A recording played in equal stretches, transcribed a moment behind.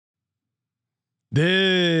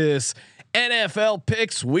This NFL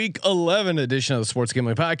Picks Week 11 edition of the Sports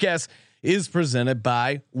Gambling Podcast is presented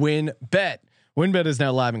by WynnBET. WynnBET is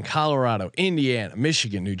now live in Colorado, Indiana,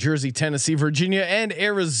 Michigan, New Jersey, Tennessee, Virginia, and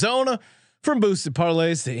Arizona. From boosted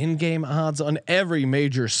parlays to in-game odds on every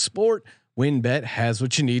major sport, WynnBET has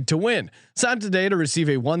what you need to win. Sign up today to receive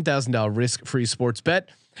a $1,000 risk-free sports bet.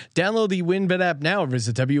 Download the WynnBET app now or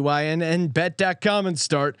visit wynnbet.com and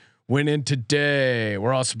start winning today.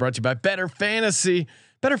 We're also brought to you by Better Fantasy.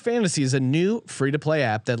 Better Fantasy is a new free-to-play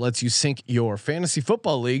app that lets you sync your fantasy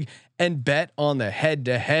football league and bet on the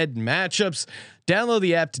head-to-head matchups. Download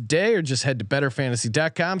the app today or just head to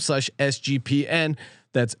betterfantasy.com/SGPN.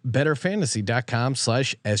 That's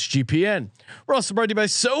betterfantasy.com/SGPN. We're also brought to you by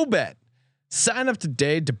SoBet. Sign up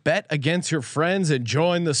today to bet against your friends and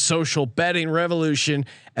join the social betting revolution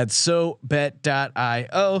at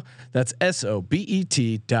SoBet.io. That's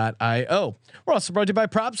SoBet.io. We're also brought to you by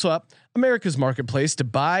PropSwap, America's marketplace to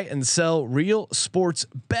buy and sell real sports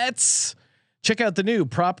bets. Check out the new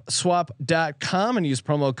PropSwap.com and use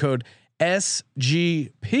promo code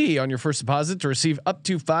SGP on your first deposit to receive up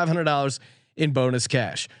to $500 in bonus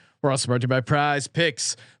cash. We're also brought to you by Prize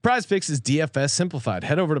Picks. Prize Picks is DFS simplified.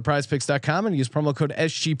 Head over to prizepicks.com and use promo code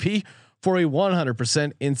SGP for a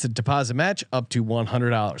 100% instant deposit match up to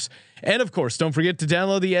 $100. And of course, don't forget to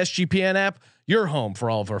download the SGPN app, your home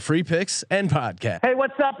for all of our free picks and podcasts. Hey,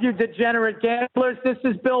 what's up, you degenerate gamblers? This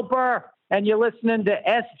is Bill Burr, and you're listening to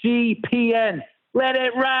SGPN. Let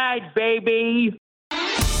it ride, baby.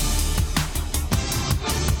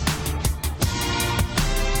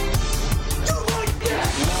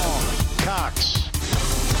 Cox.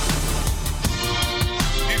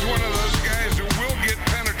 He's one of those guys who will get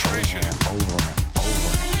penetration. Over.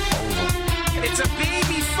 It's a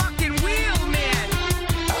baby fucking wheel, man.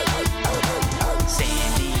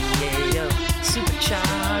 San Diego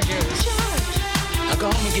Superchargers. Now go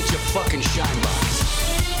home and get your fucking shine box.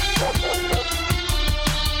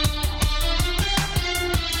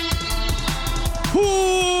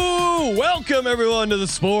 Ooh, welcome everyone to the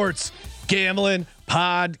Sports Gambling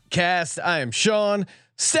Podcast. I am Sean,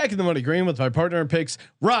 stacking the money green with my partner in picks,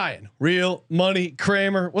 Ryan, Real Money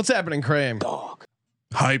Kramer. What's happening, Kramer? Dog.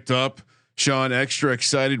 Hyped up, Sean. Extra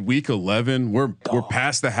excited. Week 11. We're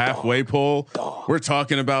past the halfway pole. We're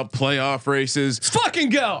talking about playoff races. Let's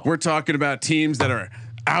fucking go. We're talking about teams that are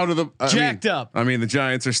out of the jacked up. I mean, the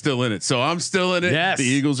Giants are still in it, so I'm still in it. Yes. The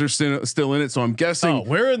Eagles are still in it, so I'm guessing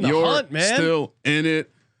we're in the hunt, man. Still in it.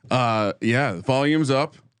 Yeah, the volume's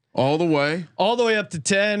up. All the way up to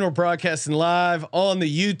 10. We're broadcasting live on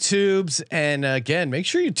the YouTubes. And again, make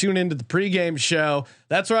sure you tune into the pregame show.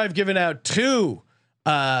 That's where I've given out 2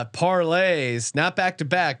 parlays, not back to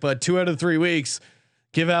back, but 2 out of 3 weeks.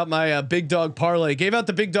 Give out my big dog parlay. Gave out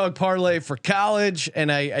the big dog parlay for college,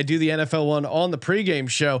 and I do the NFL one on the pregame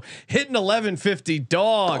show. Hitting 1150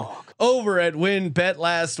 dog over at WynnBET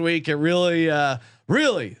last week. It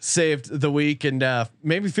really saved the week and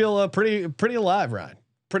made me feel pretty alive, Ryan.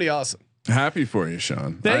 Pretty awesome. Happy for you,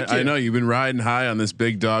 Sean. Thank you. I know you've been riding high on this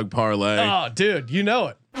big dog parlay. Oh, dude, you know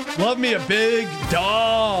it. Love me a big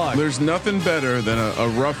dog. There's nothing better than a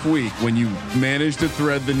rough week when you manage to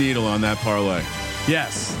thread the needle on that parlay.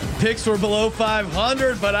 Yes, picks were below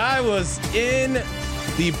 500, but I was in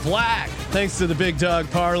the black thanks to the big dog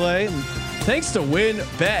parlay. And thanks to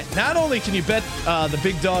WynnBET. Not only can you bet the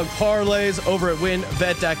big dog parlays over at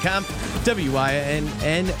wynnbet.com,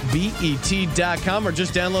 wynnbet.com, or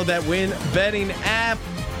just download that Wynn betting app.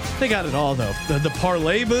 They got it all though. The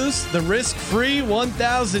parlay boost, the risk-free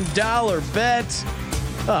 $1,000 bet.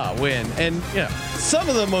 Win. And you know, some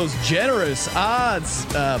of the most generous odds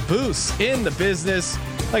boosts in the business.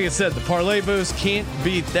 Like I said, the parlay boost, can't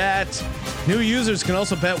beat that. New users can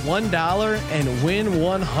also bet $1 and win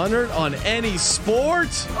 100 on any sport.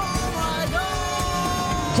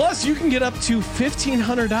 Plus, you can get up to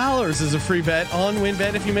 $1,500 as a free bet on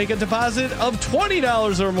WynnBET if you make a deposit of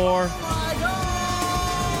 $20 or more.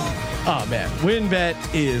 Oh man, WynnBET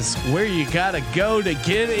is where you gotta go to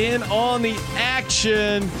get in on the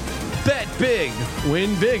action. Bet big,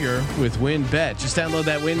 win bigger with WynnBET. Just download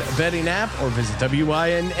that Wynn betting app or visit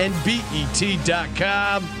wynnbet.com.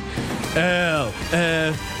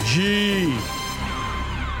 LFG.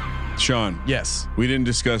 Sean. Yes. We didn't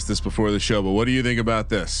discuss this before the show, but what do you think about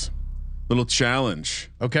this little challenge?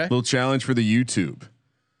 Okay. Little challenge for the YouTube.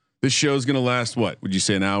 This show's going to last, what would you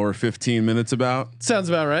say, an hour, 15 minutes about? Sounds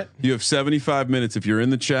about right. You have 75 minutes. If you're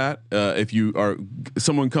in the chat, if you are,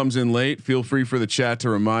 someone comes in late, feel free for the chat to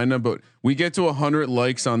remind them, but we get to 100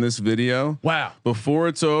 likes on this video. Wow. Before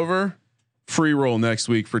it's over, free roll next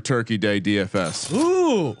week for Turkey Day DFS.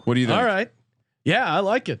 Ooh. What do you think? All right. Yeah, I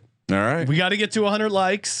like it. All right. We got to get to 100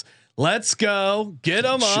 likes. Let's go. Get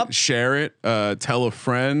them up. Share it. Tell a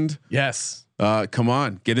friend. Yes. Come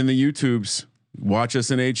on, get in the YouTubes. Watch us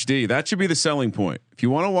in HD. That should be the selling point. If you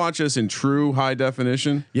want to watch us in true high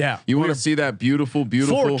definition, Yeah, you want we're to see that beautiful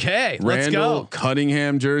 4K. Let's Randall go.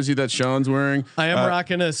 Cunningham jersey that Sean's wearing. I am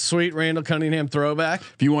rocking a sweet Randall Cunningham throwback.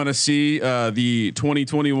 If you want to see the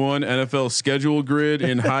 2021 NFL schedule grid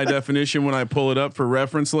in high definition when I pull it up for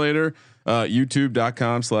reference later,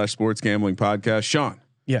 youtube.com/sports gambling podcast. Sean,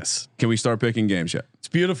 Yes. can we start picking games yet? It's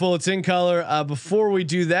beautiful. It's in color. Before we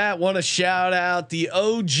do that, want to shout out the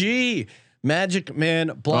OG Magic Man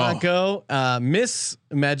Blanco, Miss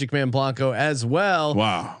Magic Man Blanco as well.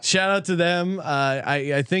 Wow. Shout out to them.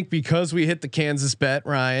 I think because we hit the Kansas bet,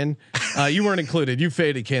 Ryan, you weren't included. You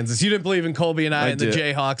faded Kansas. You didn't believe in Colby and I and did. the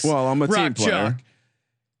Jayhawks. Well, I'm a team Rock player.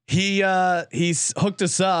 chalk. He's hooked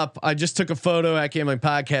us up. I just took a photo at Gambling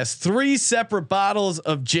Podcast. 3 separate bottles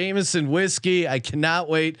of Jameson whiskey. I cannot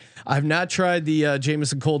wait. I've not tried the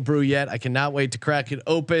Jameson cold brew yet. I cannot wait to crack it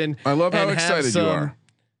open. I love how and have excited you are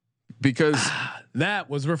because That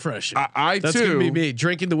was refreshing. I That's too. gonna be me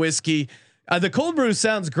drinking the whiskey. The cold brew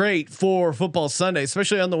sounds great for football Sunday,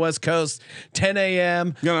 especially on the West Coast. 10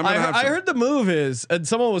 a.m. Yeah, I'm gonna have I some. heard the move is, and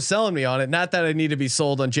someone was selling me on it. Not that I need to be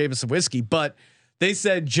sold on Jameson whiskey, but they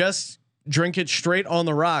said just drink it straight on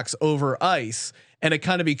the rocks over ice, and it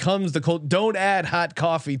kind of becomes the cold. Don't add hot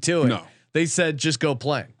coffee to it. No. They said just go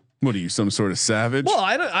plain. What are you, some sort of savage? Well,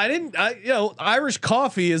 I didn't. Irish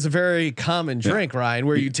coffee is a very common drink, Ryan,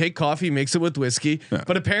 where you take coffee, mix it with whiskey. Yeah.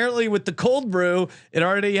 But apparently, with the cold brew, it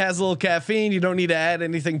already has a little caffeine. You don't need to add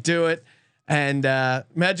anything to it. And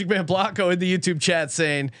Magic Man Blanco in the YouTube chat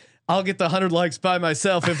saying, "I'll get the 100 likes by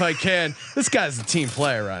myself if I can." This guy's a team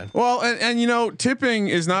player, Ryan. Well, and you know, tipping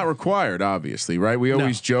is not required, obviously, right? We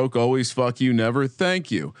always joke, always fuck you, never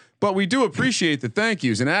thank you. But we do appreciate the thank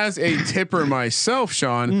yous. And as a tipper myself,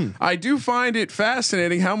 Sean, I do find it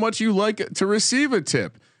fascinating how much you like to receive a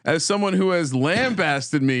tip. As someone who has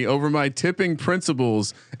lambasted me over my tipping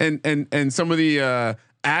principles and some of the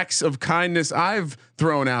acts of kindness I've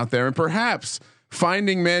thrown out there, and perhaps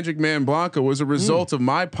finding Magic Man Blanco was a result of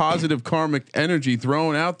my positive karmic energy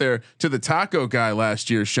thrown out there to the taco guy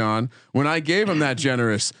last year, Sean, when I gave him that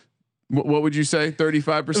generous. What would you say?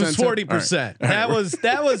 35%? It was 40%. That was.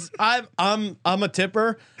 I'm a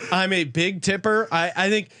tipper. I'm a big tipper. I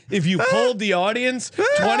think if you polled the audience,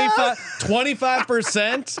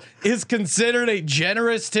 25% is considered a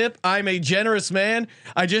generous tip. I'm a generous man.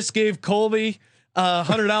 I just gave Colby a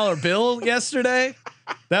 $100 bill yesterday.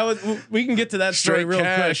 That was. We can get to that story Straight real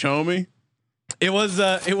cash, quick. homie. It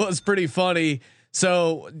was pretty funny.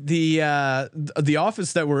 So the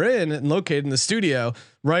office that we're in and located in the studio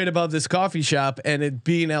right above this coffee shop, and it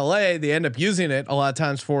being LA, they end up using it a lot of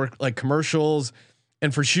times for like commercials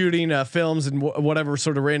and for shooting films and whatever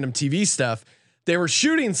sort of random TV stuff. They were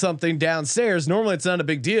shooting something downstairs. Normally it's not a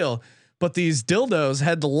big deal, but these dildos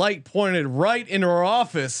had the light pointed right into our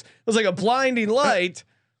office. It was like a blinding light.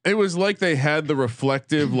 It was like they had the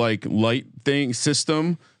reflective like light thing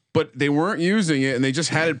system, but they weren't using it, and they just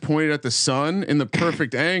had it pointed at the sun in the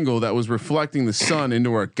perfect angle that was reflecting the sun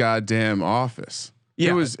into our goddamn office.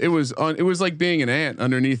 Yeah. It was like being an ant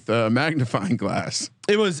underneath a magnifying glass.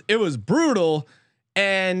 It was brutal.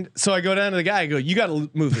 And so I go down to the guy. I go, "You got to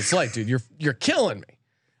move this light, dude. You're killing me.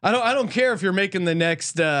 I don't care if you're making the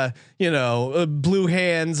next blue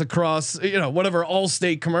hands across whatever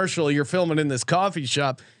Allstate commercial you're filming in this coffee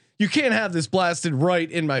shop. You can't have this blasted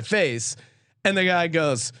right in my face." And the guy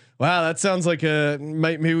goes, "Wow, that sounds like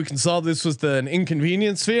maybe we can solve this with an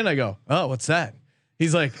inconvenience fee." And I go, "Oh, what's that?"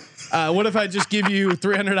 He's like, "What if I just give you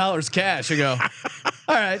 $300 cash?" I go,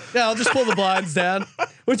 "All right, yeah, I'll just pull the blinds down."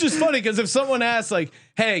 Which is funny because if someone asks like,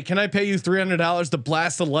 "Hey, can I pay you $300 to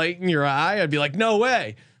blast a light in your eye?" I'd be like, "No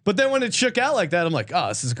way." But then when it shook out like that, I'm like, "Oh,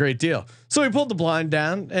 this is a great deal." So we pulled the blind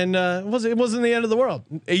down, and it wasn't the end of the world.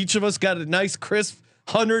 Each of us got a nice crisp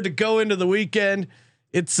 100 to go into the weekend.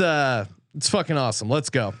 It's fucking awesome. Let's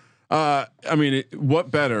go. I mean, what a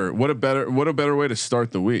better way to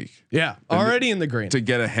start the week. Yeah, already in the green to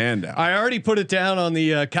get a handout. I already put it down on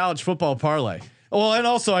the college football parlay. Well, and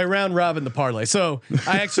also I round robin the parlay, so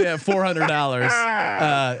I actually have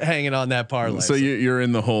 $400 hanging on that parlay. So you're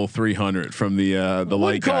in the hole 300 from the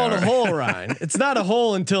light guy. Call it a hole, Ryan. It's not a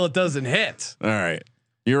hole until it doesn't hit. All right,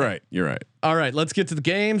 you're right. All right, let's get to the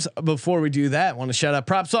games. Before we do that, I want to shout out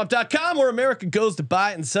PropSwap.com, where America goes to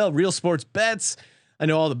buy and sell real sports bets. I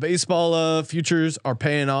know all the baseball futures are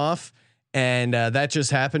paying off, and that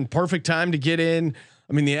just happened. Perfect time to get in.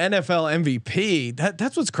 I mean, the NFL MVP.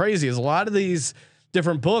 That's what's crazy is a lot of these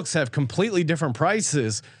different books have completely different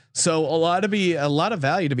prices. So a lot of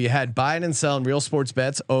value to be had buying and selling real sports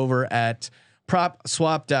bets over at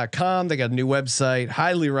PropSwap.com. They got a new website.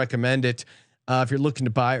 Highly recommend it. If you're looking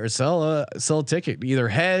to buy or sell a ticket, either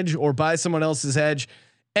hedge or buy someone else's hedge,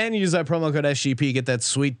 and use that promo code SGP, get that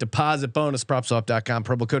sweet deposit bonus. PropSwap.com,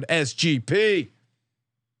 promo code SGP.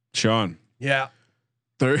 Sean. Yeah.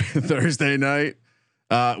 Thursday night,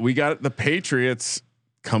 we got the Patriots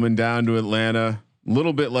coming down to Atlanta, a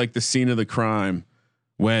little bit like the scene of the crime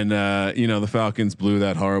when the Falcons blew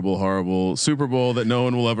that horrible Super Bowl that no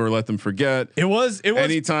one will ever let them forget. It was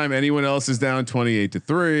anytime anyone else is down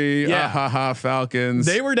 28-3. Yeah. Falcons.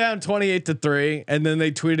 They were down 28-3, and then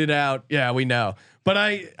they tweeted out, "Yeah, we know." But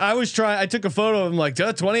I took a photo of them like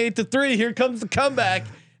 28-3. Here comes the comeback.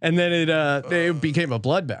 And then it became a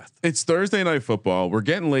bloodbath. It's Thursday night football. We're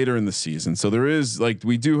getting later in the season. So there is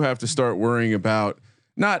we do have to start worrying about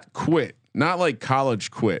not like college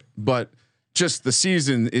quit, but just the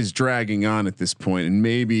season is dragging on at this point. And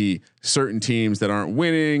maybe certain teams that aren't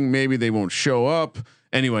winning, maybe they won't show up.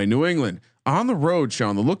 Anyway, New England on the road,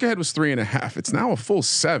 Sean, the look ahead was 3.5. It's now a full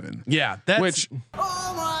 7. Yeah.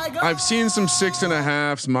 Oh my God. I've seen some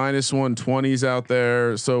 6.5s, -120s out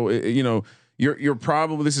there. So, You're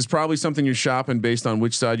probably, this is probably something you're shopping based on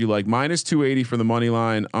which side you like. -280 for the money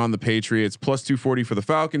line on the Patriots, +240 for the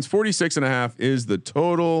Falcons. 46.5 is the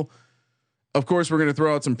total. Of course, we're going to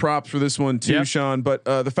throw out some props for this one too, Sean. But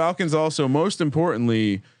the Falcons also, most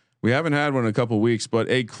importantly, we haven't had one in a couple of weeks, but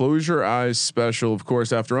a close your eyes special. Of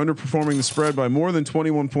course, after underperforming the spread by more than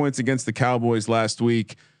 21 points against the Cowboys last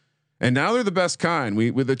week, and now they're the best kind.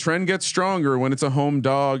 The trend gets stronger when it's a home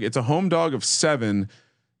dog. It's a home dog of 7.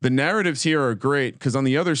 The narratives here are great because on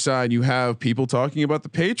the other side, you have people talking about the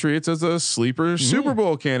Patriots as a sleeper Super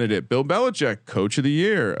Bowl candidate. Bill Belichick, coach of the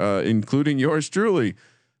year, including yours truly.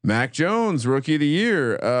 Mac Jones, rookie of the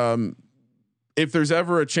year. If there's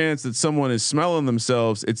ever a chance that someone is smelling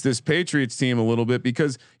themselves, it's this Patriots team a little bit,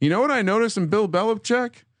 because you know what I noticed in Bill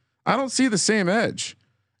Belichick? I don't see the same edge.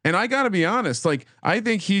 And I got to be honest, I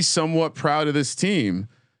think he's somewhat proud of this team.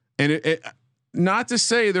 And not to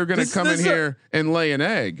say they're going to come in here and lay an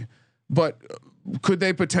egg, but could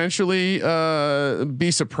they potentially be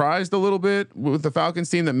surprised a little bit with the Falcons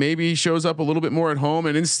team that maybe shows up a little bit more at home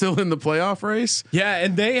and is still in the playoff race? Yeah,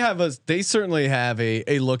 and they certainly have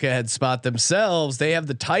a look ahead spot themselves. They have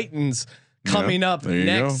the Titans coming up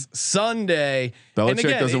next Sunday.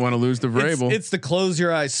 Belichick doesn't want to lose to Vrabel. It's the close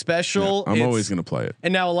your eyes special. Yeah, I'm always going to play it.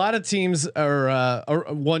 And now a lot of teams are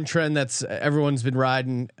one trend that's everyone's been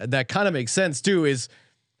riding that kind of makes sense too is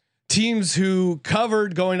teams who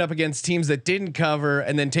covered going up against teams that didn't cover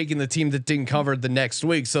and then taking the team that didn't cover the next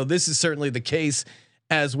week. So this is certainly the case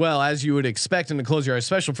as well, as you would expect in the close your eyes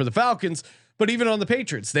special for the Falcons. But even on the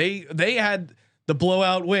Patriots, they had the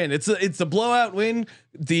blowout win. It's the blowout win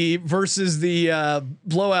versus the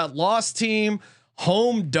blowout loss team.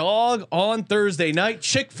 Home dog on Thursday night.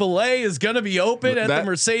 Chick-fil-A is going to be open at the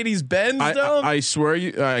Mercedes-Benz Dome. I swear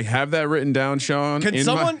I have that written down, Sean. Can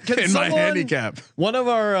someone my handicap? One of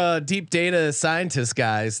our deep data scientist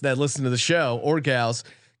guys that listen to the show or gals,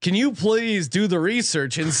 can you please do the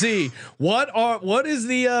research and see what is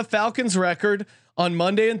the Falcons record on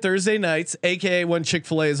Monday and Thursday nights, aka when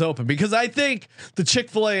Chick-fil-A is open? Because I think the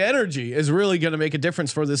Chick-fil-A energy is really going to make a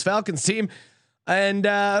difference for this Falcons team. And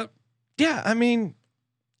I mean,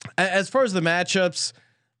 as far as the matchups,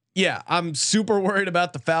 I'm super worried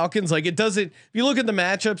about the Falcons. Like, it doesn't, if you look at the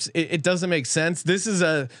matchups, it doesn't make sense. This is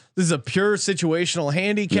a pure situational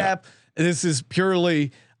handicap. Yeah. This is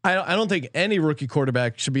purely, I don't think any rookie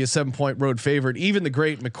quarterback should be a 7-point road favorite. Even the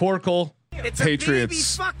great McCorkle. It's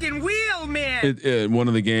Patriots, a baby fucking wheel, man. One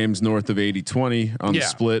of the games north of 80-20 on the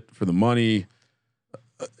split for the money.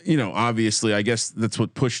 Obviously, I guess that's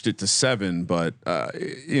what pushed it to 7. But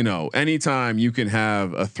anytime you can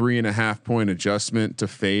have a 3.5 point adjustment to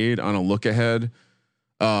fade on a look ahead,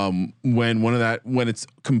 when it's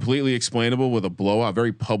completely explainable with a blowout,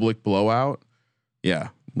 very public blowout. Yeah,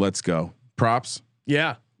 let's go. Props.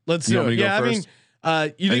 Yeah, let's do it. Yeah, I mean.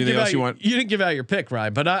 You didn't give out your pick,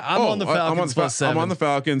 right? But I'm on the Falcons +7. I'm on the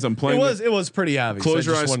Falcons. I'm playing. It was pretty obvious. Close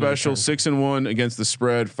your eyes special. 6-1 against the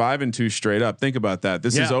spread. 5-2 straight up. Think about that.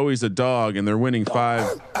 This is always a dog, and they're winning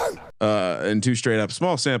 5 and 2 straight up.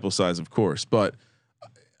 Small sample size, of course, but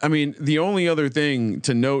I mean, the only other thing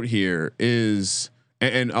to note here is,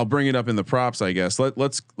 and I'll bring it up in the props, I guess.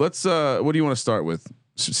 Let's. What do you want to start with?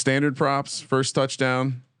 Standard props. First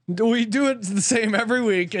touchdown. We do it the same every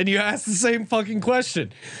week, and you ask the same fucking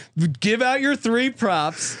question. Give out your 3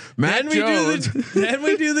 props. Then we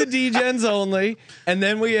do the D-gens only, and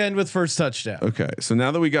then we end with first touchdown. Okay, so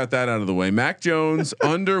now that we got that out of the way, Mac Jones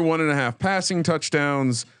under 1.5 passing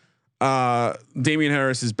touchdowns. Damian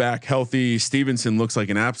Harris is back healthy. Stevenson looks like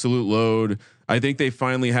an absolute load. I think they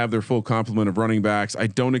finally have their full complement of running backs. I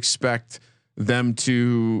don't expect them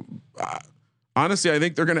to. Honestly, I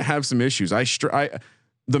think they're going to have some issues.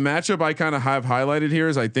 The matchup I kind of have highlighted here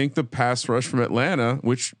is I think the pass rush from Atlanta,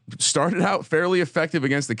 which started out fairly effective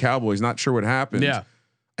against the Cowboys. Not sure what happened. Yeah.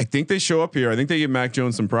 I think they show up here. I think they give Mac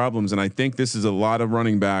Jones some problems, and I think this is a lot of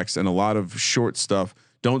running backs and a lot of short stuff.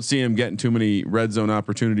 Don't see him getting too many red zone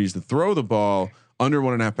opportunities to throw the ball. Under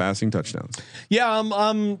 1.5 passing touchdowns. Yeah,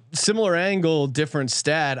 I'm similar angle, different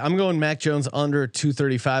stat. I'm going Mac Jones under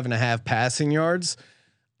 235.5 passing yards.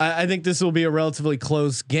 I think this will be a relatively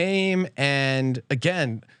close game, and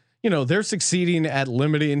again, they're succeeding at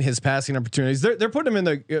limiting his passing opportunities. They're putting him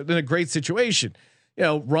in a great situation.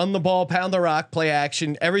 Run the ball, pound the rock, play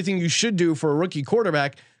action, everything you should do for a rookie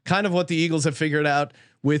quarterback. Kind of what the Eagles have figured out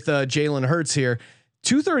with Jalen Hurts here.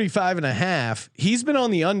 235.5. He's been on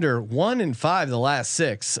the under 1 in 5 the last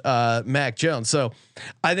 6. Mac Jones. So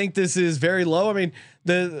I think this is very low. I mean,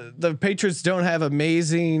 the Patriots don't have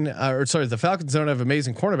amazing, the Falcons don't have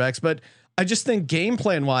amazing cornerbacks, but I just think game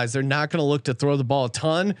plan wise, they're not going to look to throw the ball a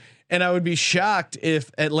ton. And I would be shocked if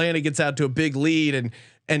Atlanta gets out to a big lead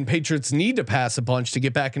and Patriots need to pass a bunch to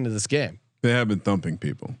get back into this game. They have been thumping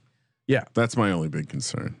people. Yeah, that's my only big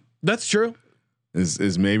concern. That's true.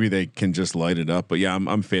 Is maybe they can just light it up, but yeah,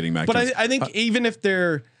 I'm fading Mac. But I think even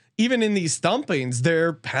in these thumpings,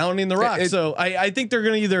 they're pounding the rock. So I think they're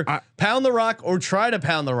going to either pound the rock or try to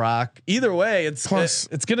pound the rock. Either way, it's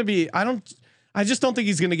going to be. I just don't think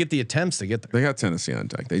he's going to get the attempts to get there. They got Tennessee on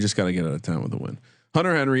deck. They just got to get out of town with a win.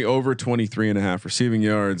 Hunter Henry over 23.5 receiving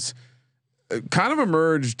yards, kind of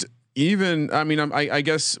emerged. I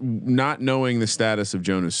guess not knowing the status of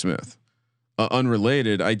Jonas Smith.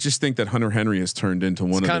 Unrelated, I just think that Hunter Henry has turned into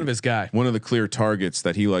one of his guy, one of the clear targets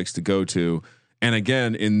that he likes to go to. And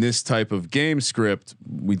again, in this type of game script,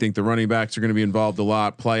 we think the running backs are going to be involved a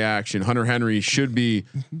lot. Play action. Hunter Henry should be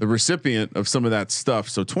the recipient of some of that stuff.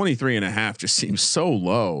 So 23.5 just seems so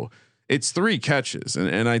low. It's 3 catches,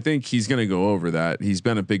 and I think he's going to go over that. He's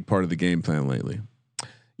been a big part of the game plan lately.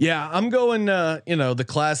 Yeah, I'm going. The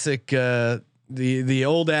classic, the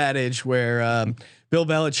old adage where. Bill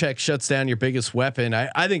Belichick shuts down your biggest weapon.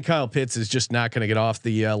 I think Kyle Pitts is just not going to get off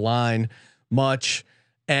the line much.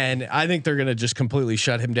 And I think they're going to just completely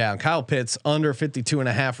shut him down. Kyle Pitts under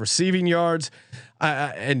 52.5 receiving yards.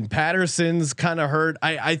 And Patterson's kind of hurt.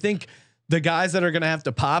 I think the guys that are going to have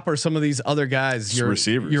to pop are some of these other guys. Your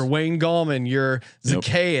receivers. Your Wayne Gallman, your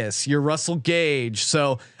Zacchaeus, your Russell Gage.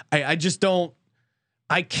 So I just don't.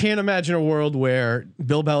 I can't imagine a world where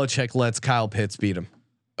Bill Belichick lets Kyle Pitts beat him.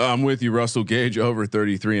 I'm with you. Russell Gage over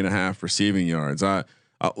 33.5 receiving yards.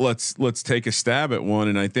 Let's take a stab at one.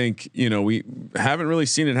 And I think, we haven't really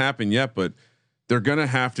seen it happen yet, but they're going to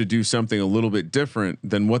have to do something a little bit different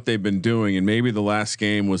than what they've been doing. And maybe the last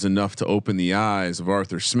game was enough to open the eyes of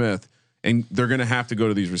Arthur Smith, and they're going to have to go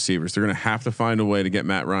to these receivers. They're going to have to find a way to get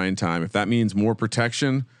Matt Ryan time. If that means more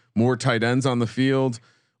protection, more tight ends on the field,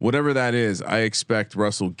 whatever that is, I expect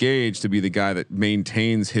Russell Gage to be the guy that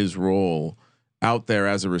maintains his role out there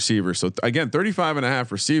as a receiver. So again, 35.5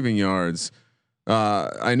 receiving yards.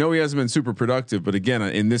 I know he hasn't been super productive, but again,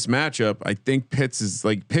 in this matchup, I think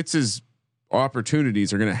Pitts's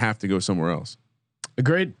opportunities are going to have to go somewhere else.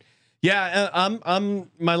 Agreed. Yeah. I'm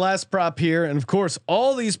my last prop here. And of course,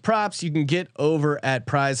 all these props you can get over at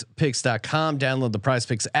prizepicks.com. Download the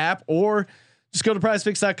PrizePicks app or just go to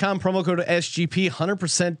prizepicks.com, promo code SGP,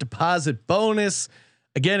 100% deposit bonus.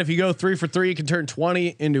 Again, if you go 3 for 3, you can turn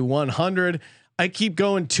 20 into 100. I keep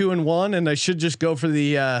going 2 and 1, and I should just go for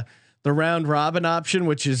the round robin option,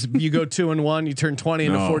 which is you go 2 and 1, you turn 20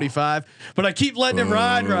 into 45. But I keep letting it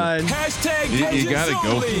ride. Hashtag you gotta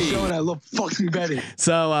go. Showing that little fucking betting.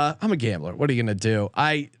 So I'm a gambler. What are you gonna do?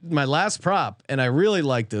 My last prop, and I really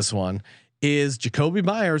like this one, is Jacoby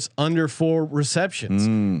Myers under 4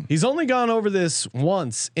 receptions. He's only gone over this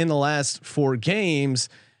once in the last 4 games,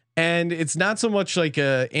 and it's not so much like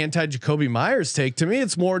a anti Jacoby Myers take. To me,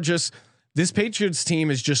 it's more just this Patriots team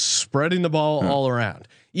is just spreading the ball all around.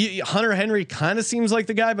 Hunter Henry kind of seems like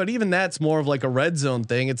the guy, but even that's more of like a red zone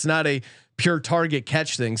thing. It's not a pure target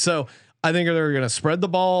catch thing. So I think they're going to spread the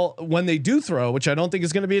ball when they do throw, which I don't think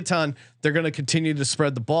is going to be a ton. They're going to continue to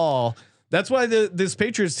spread the ball. That's why this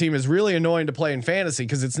Patriots team is really annoying to play in fantasy,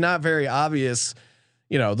 because it's not very obvious.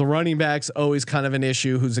 The running back's always kind of an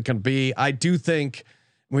issue. Who's it going to be? I do think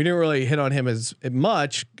we didn't really hit on him as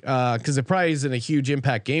much because it probably isn't a huge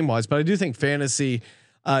impact game wise, but I do think fantasy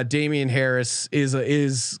Damian Harris is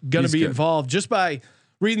going to be involved just by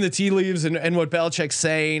reading the tea leaves and what Belichick's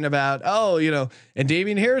saying about, and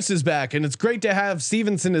Damian Harris is back, and it's great to have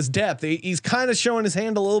Stevenson as depth. He's kind of showing his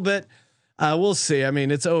hand a little bit. We'll see. I mean,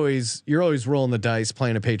 you're always rolling the dice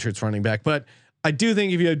playing a Patriots running back, but I do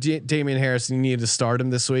think if you have Damian Harris and you need to start him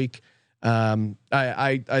this week,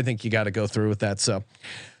 I think you got to go through with that. So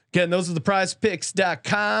again, those are the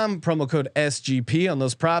prizepicks.com promo code SGP on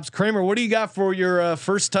those props. Kramer, what do you got for your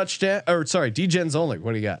first touchdown Degens only?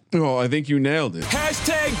 What do you got? Well, I think you nailed it.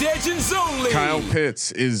 Degens only. Kyle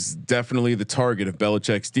Pitts is definitely the target of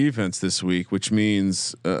Belichick's defense this week, which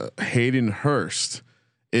means Hayden Hurst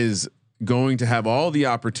is going to have all the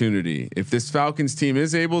opportunity. If this Falcons team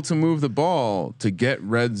is able to move the ball to get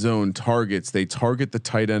red zone targets, they target the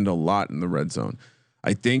tight end a lot in the red zone.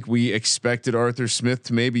 I think we expected Arthur Smith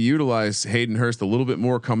to maybe utilize Hayden Hurst a little bit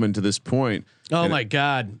more coming to this point. Oh my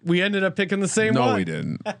God. We ended up picking the same one. No, we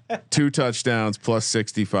didn't. 2 touchdowns plus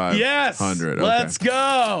 6,500. Yes. Okay. Let's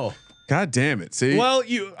go. God damn it. See, well,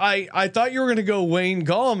 I thought you were going to go Wayne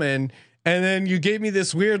Gallman, and then you gave me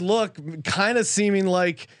this weird look, kind of seeming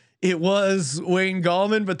like it was Wayne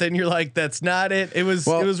Gallman, but then you're like, that's not it. It was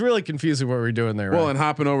really confusing what we were doing there. Well, right? and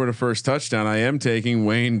hopping over to first touchdown, I am taking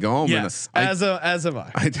Wayne Gallman. Yes, as am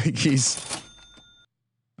I. I think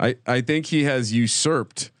I think he has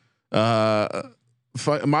usurped. I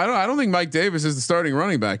don't think Mike Davis is the starting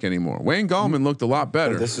running back anymore. Wayne Gallman looked a lot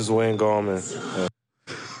better. This is Wayne Gallman.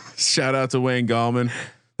 Shout out to Wayne Gallman.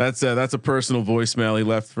 That's a personal voicemail he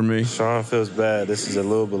left for me. Sean feels bad. This is a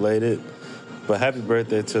little belated. But happy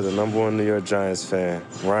birthday to the #1 New York Giants fan,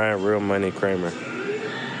 Ryan Real Money Kramer.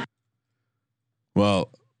 Well,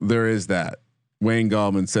 there is that. Wayne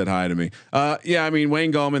Gallman said hi to me. Yeah, I mean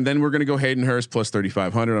Wayne Gallman. Then we're gonna go Hayden Hurst plus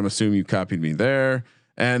 3,500. I'm assuming you copied me there.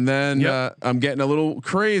 And then I'm getting a little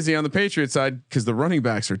crazy on the Patriots side because the running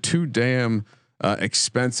backs are too damn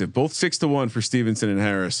expensive. Both 6-1 for Stevenson and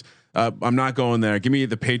Harris. I'm not going there. Give me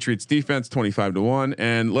the Patriots defense 25-1,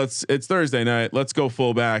 and it's Thursday night. Let's go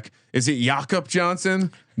fullback. Is it Jakob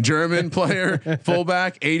Johnson, German player,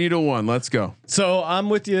 fullback 80-1? Let's go. So I'm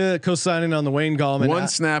with you, co-signing on the Wayne Gallman.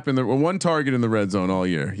 One target in the red zone all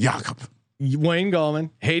year. Jakob. Wayne Gallman,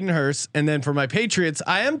 Hayden Hurst, and then for my Patriots,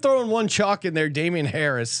 I am throwing one chalk in there. Damian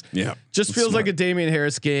Harris. Yeah, just feels like a Damian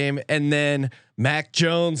Harris game, and then Mac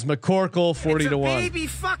Jones, McCorkle 40-1. Baby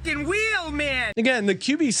fucking wheel, man. Again, the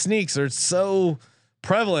QB sneaks are so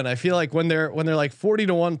prevalent. I feel like when they're like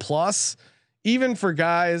 40-1 plus, even for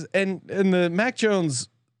guys, and the Mac Jones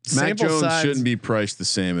size shouldn't be priced the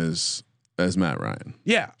same as Matt Ryan.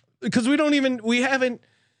 Yeah, because we haven't.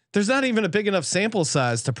 There's not even a big enough sample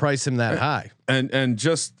size to price him that high. We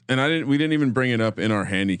didn't even bring it up in our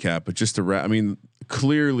handicap, but just to I mean,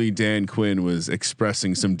 clearly Dan Quinn was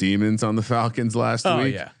expressing some demons on the Falcons last week. Oh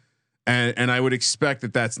yeah. And I would expect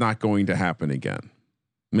that that's not going to happen again.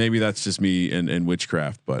 Maybe that's just me and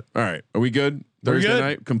witchcraft, but all right. Are we good? Thursday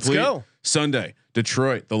night complete. Let's go. Sunday,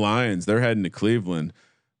 Detroit, the Lions, they're heading to Cleveland.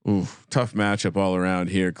 Ooh, tough matchup all around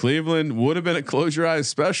here. Cleveland would have been a close your eyes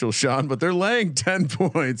special, Sean, but they're laying 10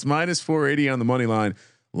 points, minus 480 on the money line.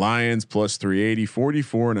 Lions plus 380,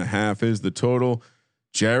 44.5 is the total.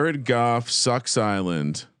 Jared Goff sucks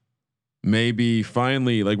island. Maybe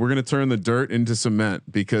finally, like we're going to turn the dirt into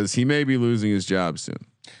cement because he may be losing his job soon.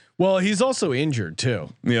 Well, he's also injured too.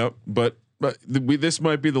 Yep. But this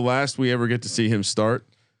might be the last we ever get to see him start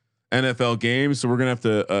NFL games. So we're going to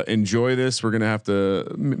have to enjoy this. We're going to have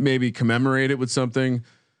to maybe commemorate it with something,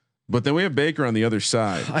 but then we have Baker on the other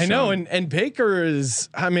side. I know. And Baker is,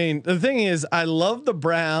 I mean, the thing is, I love the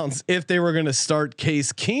Browns if they were going to start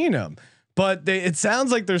Case Keenum, but it sounds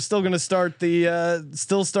like they're still going to start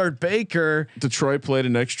start Baker. Detroit played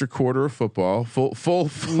an extra quarter of football, full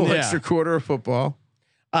extra quarter of football.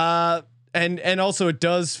 And also it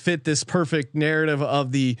does fit this perfect narrative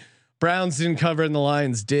of the Browns didn't cover and the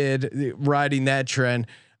Lions did, riding that trend.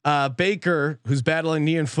 Baker, who's battling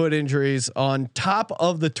knee and foot injuries on top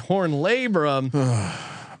of the torn labrum.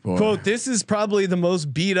 Quote, "This is probably the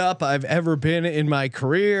most beat up I've ever been in my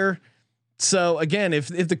career." So again, if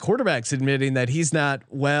the quarterback's admitting that he's not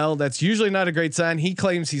well, that's usually not a great sign. He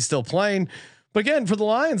claims he's still playing. But again, for the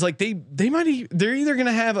Lions, like they're either going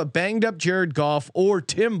to have a banged up Jared Goff or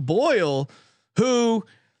Tim Boyle, who,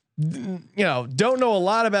 don't know a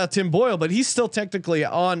lot about Tim Boyle, but he's still technically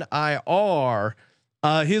on IR.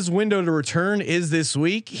 His window to return is this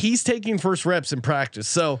week. He's taking first reps in practice.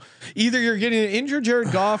 So either you're getting an injured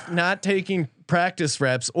Jared Goff not taking practice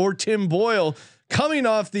reps, or Tim Boyle coming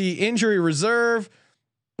off the injury reserve.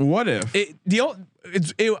 What if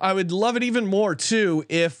I would love it even more too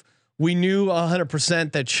if we knew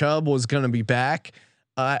 100% that Chubb was going to be back.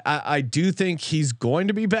 I do think he's going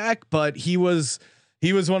to be back, but he was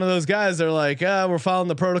he was one of those guys. They're like, we're following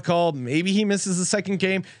the protocol. Maybe he misses the second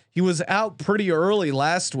game. He was out pretty early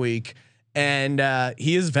last week, and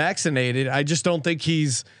he is vaccinated. I just don't think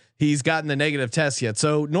he's gotten the negative test yet.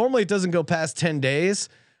 So normally it doesn't go past 10 days.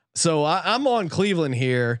 So I'm on Cleveland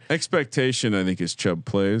here. Expectation, I think, is Chubb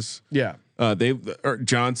plays. Yeah.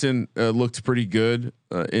 Johnson looked pretty good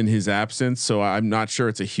in his absence, so I'm not sure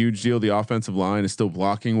it's a huge deal. The offensive line is still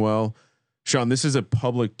blocking well. Sean, this is a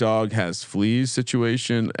public dog has fleas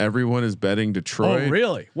situation. Everyone is betting Detroit. Oh,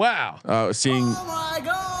 really? Wow. Seeing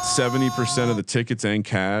 70% of the tickets and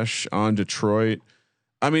cash on Detroit.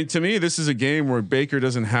 I mean, to me, this is a game where Baker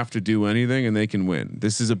doesn't have to do anything and they can win.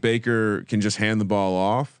 This is a Baker can just hand the ball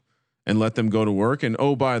off and let them go to work. And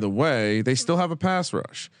oh, by the way, they still have a pass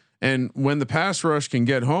rush. And when the pass rush can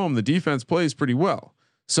get home, the defense plays pretty well.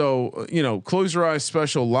 So, close your eyes,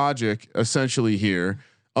 special logic essentially here,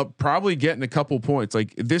 probably getting a couple points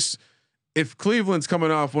like this. If Cleveland's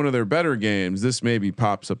coming off one of their better games, this maybe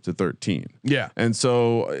pops up to 13. Yeah. And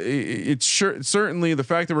so it's certainly the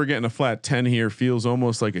fact that we're getting a flat 10 here feels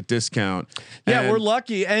almost like a discount. Yeah. And we're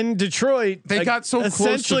lucky. And Detroit, they got so close to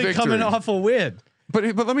essentially coming off a win.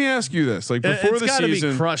 But let me ask you this: like before the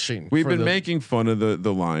season, be crushing. We've been making fun of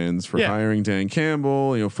the Lions for hiring Dan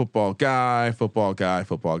Campbell. Football guy.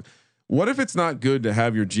 What if it's not good to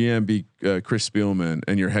have your GM be Chris Spielman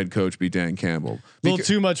and your head coach be Dan Campbell? A little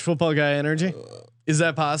too much football guy energy. Is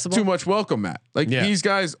that possible? Too much welcome mat. These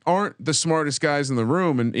guys aren't the smartest guys in the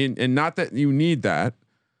room, and not that you need that,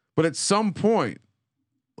 but at some point,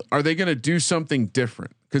 are they going to do something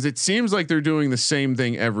different? Because it seems like they're doing the same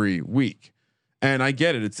thing every week. And I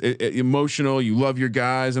get it. It's emotional. You love your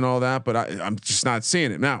guys and all that, but I'm just not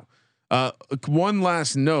seeing it now. One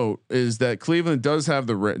last note is that Cleveland does have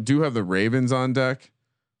the Ravens on deck.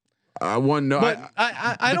 One note, but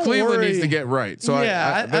I don't Cleveland worry. needs to get right. So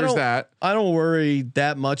there's that. I don't worry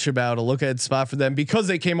that much about a look ahead spot for them because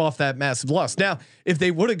they came off that massive loss. Now, if they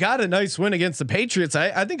would have got a nice win against the Patriots,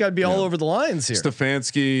 I think I'd be all over the Lions here.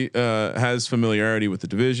 Stefanski has familiarity with the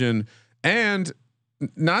division, and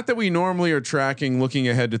not that we normally are tracking looking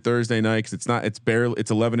ahead to Thursday night because it's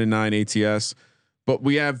 11-9 ATS, but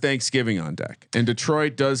we have Thanksgiving on deck, and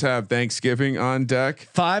Detroit does have Thanksgiving on deck.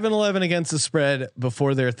 5-11 against the spread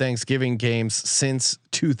before their Thanksgiving games since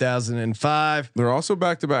 2005. They're also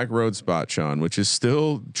back-to-back road spot, Sean, which is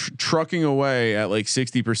still trucking away at like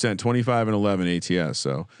 60%, 25-11 ATS.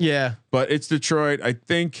 So yeah, but it's Detroit. I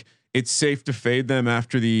think it's safe to fade them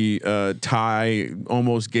after the tie,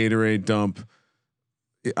 almost Gatorade dump.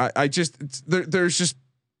 There's just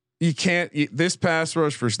you can't this pass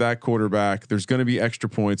rush versus that quarterback. There's going to be extra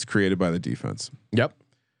points created by the defense. Yep.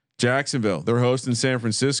 Jacksonville, they're hosting San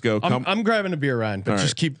Francisco. I'm grabbing a beer, Ryan, but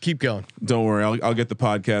just keep going. Don't worry, I'll get the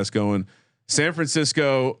podcast going. San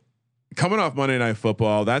Francisco coming off Monday Night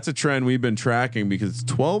Football. That's a trend we've been tracking because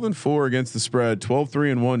it's 12-4 against the spread,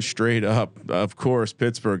 12-3-1 straight up. Of course,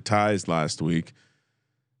 Pittsburgh ties last week.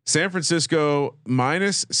 San Francisco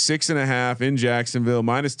 -6.5 in Jacksonville,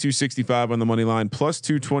 -265 on the money line,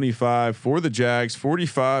 +225 for the Jags.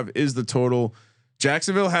 45 is the total.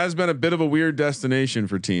 Jacksonville has been a bit of a weird destination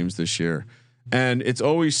for teams this year, and it's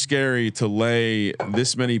always scary to lay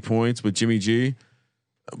this many points with Jimmy G.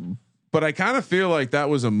 But I kind of feel like that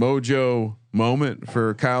was a mojo moment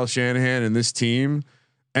for Kyle Shanahan and this team.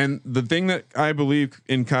 And the thing that I believe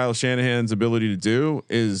in Kyle Shanahan's ability to do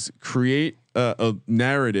is create a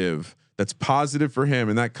narrative that's positive for him,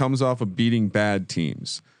 and that comes off of beating bad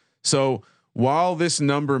teams. So while this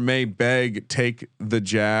number may beg take the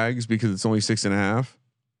Jags because it's only 6.5,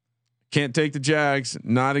 can't take the Jags,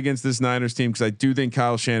 not against this Niners team, because I do think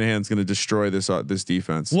Kyle Shanahan's going to destroy this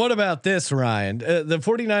defense. What about this, Ryan? The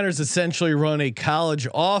 49ers essentially run a college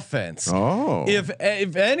offense. Oh, if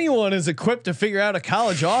anyone is equipped to figure out a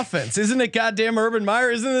college offense, isn't it goddamn Urban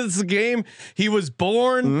Meyer? Isn't this the game he was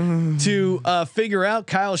born to figure out?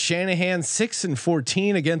 Kyle Shanahan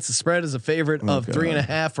 6-14 against the spread as a favorite of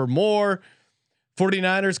 3.5 or more.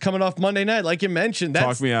 49ers coming off Monday night, like you mentioned.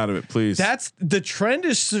 Talk me out of it, please. That's the trend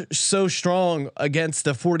is so strong against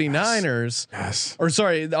the 49ers. Yes. Or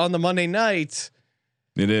sorry, on the Monday night.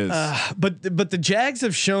 It is. But the Jags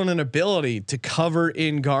have shown an ability to cover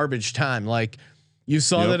in garbage time. Like you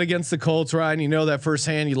saw that against the Colts, Ryan. You know that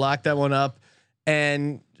firsthand. You locked that one up.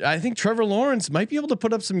 And I think Trevor Lawrence might be able to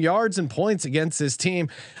put up some yards and points against this team.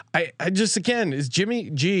 I just, again, is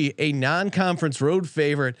Jimmy G a non-conference road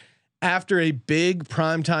favorite after a big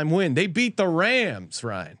primetime win? They beat the Rams,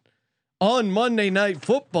 Ryan, on Monday Night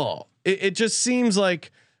Football. It just seems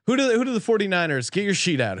like who do the 49ers get your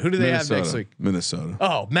sheet out? Who do they have next week? Minnesota.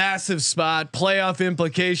 Oh, massive spot, playoff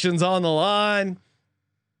implications on the line.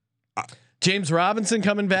 James Robinson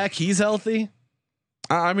coming back. He's healthy.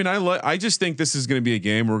 I mean, I just think this is going to be a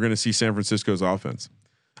game where we're going to see San Francisco's offense.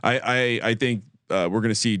 I think we're going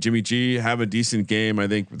to see Jimmy G have a decent game. I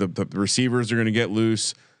think the receivers are going to get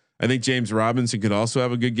loose. I think James Robinson could also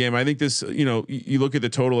have a good game. I think this, you look at the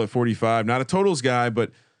total at 45, not a totals guy,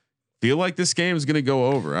 but feel like this game is going to go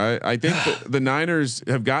over. I think the Niners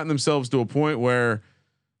have gotten themselves to a point where,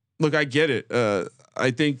 look, I get it.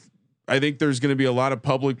 I think there's going to be a lot of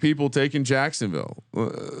public people taking Jacksonville.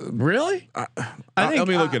 Really? Let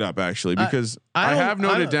me look it up actually, because I have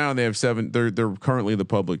noted down they have 7. They're currently the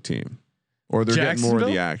public team, or they're getting more of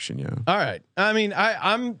the action. Yeah. All right. I mean,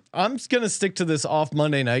 I'm going to stick to this off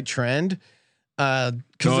Monday night trend. No.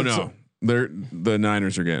 The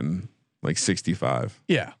Niners are getting like 65.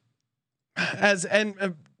 Yeah.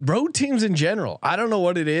 And road teams in general, I don't know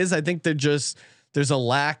what it is. I think there's a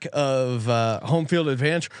lack of home field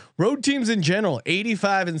advantage. Road teams in general,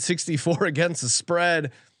 85 and 64 against the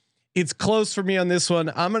spread. It's close for me on this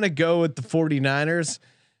one. I'm going to go with the 49ers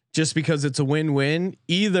just because it's a win-win.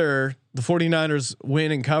 Either the 49ers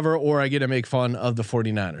win and cover, or I get to make fun of the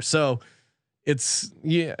 49ers. So it's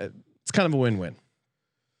kind of a win-win.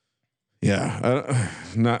 Yeah.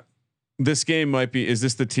 Not this game might be, is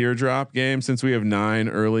this the teardrop game since we have 9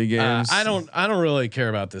 early games? I don't really care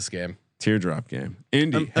about this game. Teardrop game.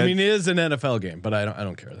 Indy. I mean, it is an NFL game, but I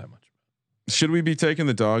don't care that much. Should we be taking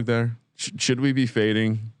the dog there? Should we be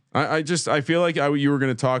fading? I feel like you were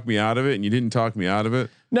going to talk me out of it, and you didn't talk me out of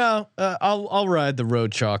it. No, I'll ride the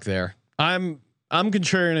road chalk there. I'm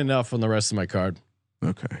contrarian enough on the rest of my card.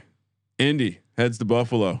 Okay. Indy heads to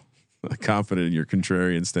Buffalo. Confident in your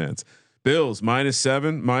contrarian stance. Bills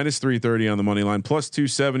 -7, -330 on the money line,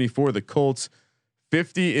 +270 for the Colts.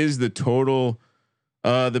 50 is the total.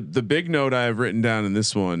 The big note I have written down in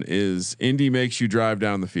this one is Indy makes you drive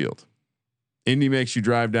down the field. Indy makes you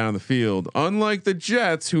drive down the field, unlike the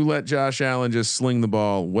Jets, who let Josh Allen just sling the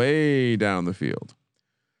ball way down the field.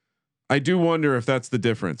 I do wonder if that's the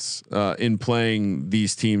difference in playing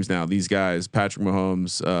these teams now. These guys, Patrick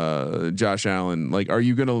Mahomes, Josh Allen. Like, are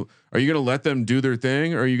you gonna let them do their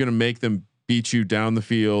thing, or are you gonna make them beat you down the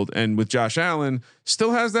field? And with Josh Allen,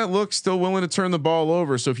 still has that look, still willing to turn the ball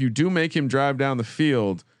over. So if you do make him drive down the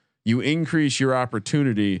field, you increase your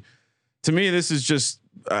opportunity. To me, this is just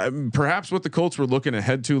perhaps what the Colts were looking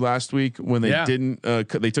ahead to last week when they didn't.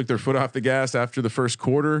 They took their foot off the gas after the first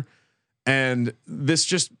quarter, and this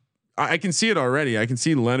just. I can see it already. I can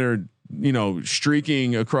see Leonard,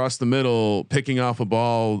 streaking across the middle, picking off a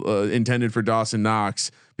ball intended for Dawson Knox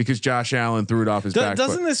because Josh Allen threw it off his back.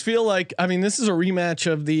 Doesn't this feel like? I mean, this is a rematch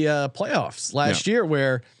of the playoffs last year,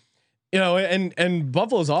 where and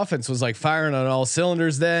Buffalo's offense was like firing on all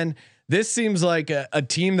cylinders. Then this seems like a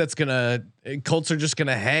team that's Colts are just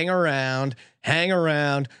gonna hang around.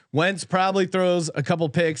 Wentz probably throws a couple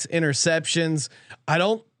picks, interceptions. I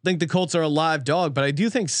don't think the Colts are a live dog, but I do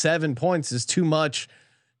think 7 points is too much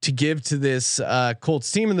to give to this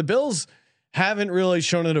Colts team. And the Bills haven't really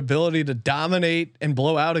shown an ability to dominate and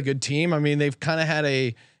blow out a good team. I mean, they've kind of had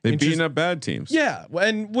they've beaten up bad teams. Yeah.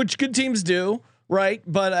 And which good teams do. Right.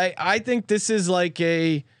 But I think this is like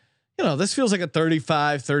this feels like a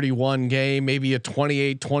 35-31 game, maybe a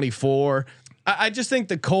 28-24. I just think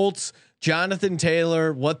the Colts, Jonathan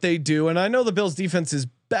Taylor, what they do. And I know the Bills defense is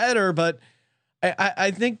better, but I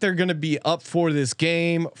think they're going to be up for this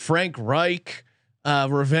game. Frank Reich,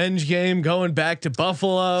 revenge game, going back to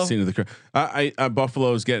Buffalo. Scene of the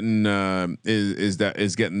Buffalo is getting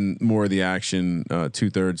is getting more of the action,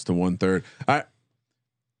 2/3 to 1/3.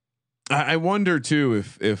 I wonder too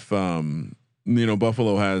if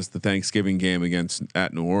Buffalo has the Thanksgiving game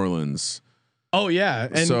at New Orleans. Oh yeah,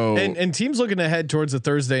 and teams looking ahead towards a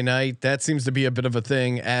Thursday night, that seems to be a bit of a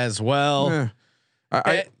thing as well.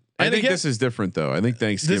 Yeah. I think this is different though. I think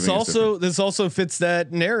Thanksgiving. This also fits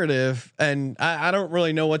that narrative, and I don't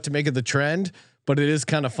really know what to make of the trend, but it is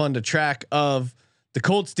kind of fun to track. Of the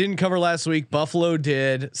Colts didn't cover last week, Buffalo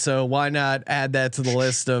did, so why not add that to the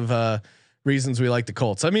list of reasons we like the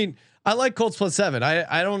Colts? I mean, I like Colts +7.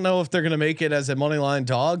 I don't know if they're going to make it as a money line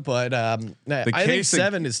dog, but I think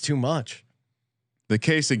 7 is too much. The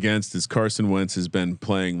case against is Carson Wentz has been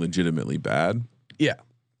playing legitimately bad. Yeah.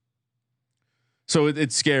 So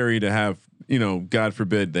it's scary to have, God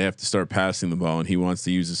forbid they have to start passing the ball and he wants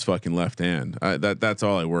to use his fucking left hand. That's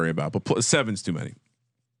all I worry about. But +7's too many.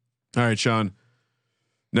 All right, Sean.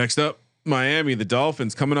 Next up, Miami, the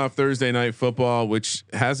Dolphins coming off Thursday Night Football, which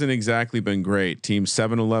hasn't exactly been great. Team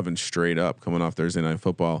 7-11 straight up coming off Thursday Night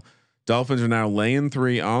Football. Dolphins are now laying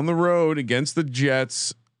 3 on the road against the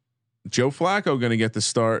Jets. Joe Flacco going to get the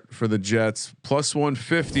start for the Jets. Plus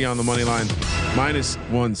 150 on the money line. Minus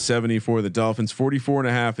 170 for the Dolphins.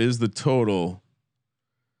 44.5 is the total.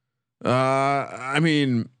 I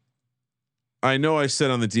mean, I know I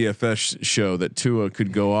said on the DFS show that Tua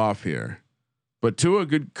could go off here, but Tua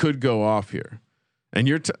could go off here, and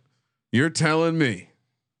you're telling me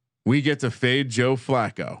we get to fade Joe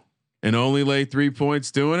Flacco and only lay 3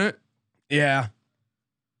 points doing it? Yeah.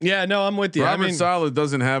 Yeah, no, I'm with you. Robert Saleh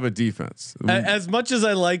doesn't have a defense. As much as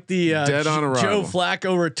I like the Dead on arrival. Joe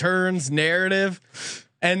Flacco returns narrative,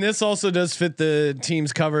 and this also does fit the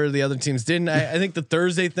team's cover. The other teams didn't. I think the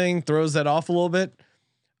Thursday thing throws that off a little bit.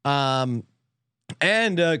 And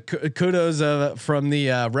kudos from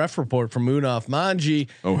the ref report from Munaf Manji.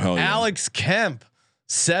 Oh hell yeah. Alex Kemp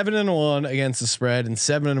 7-1 against the spread and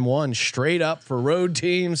 7-1 straight up for road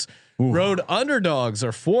teams. Ooh. Road underdogs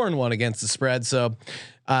are 4-1 against the spread. So,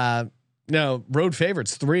 no, road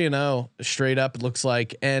favorites 3-0 straight up. It looks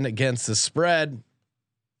like, and against the spread.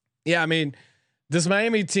 Yeah, I mean, this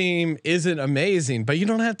Miami team isn't amazing, but you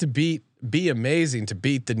don't have to be amazing to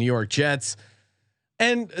beat the New York Jets.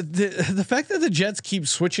 And the fact that the Jets keep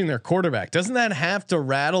switching their quarterback, doesn't that have to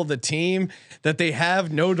rattle the team that they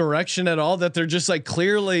have no direction at all, that they're just like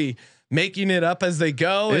clearly making it up as they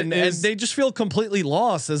go, and they just feel completely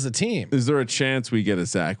lost as a team? Is there a chance we get a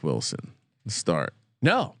Zach Wilson start?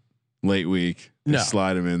 No. Late week. No.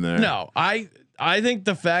 Slide him in there. No, I think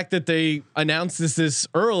the fact that they announced this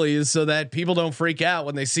early is so that people don't freak out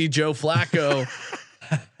when they see Joe Flacco.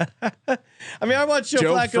 I mean, I watched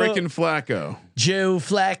Joe Flacco. Freaking Flacco. Joe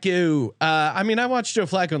Flacco. I mean, I watched Joe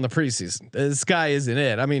Flacco in the preseason. This guy isn't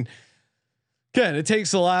it. I mean, again, it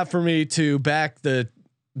takes a lot for me to back the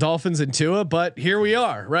Dolphins and Tua, but here we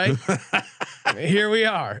are, right? Here we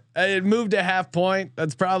are. It moved a half point.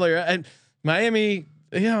 That's probably right. And Miami,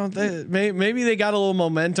 you know, maybe they got a little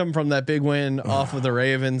momentum from that big win off of the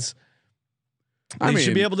Ravens. They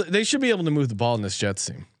should be able to move the ball in this Jets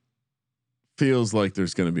team. Feels like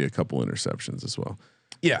there's going to be a couple interceptions as well.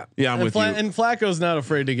 Yeah, I'm with you. And Flacco's not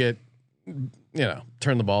afraid to get,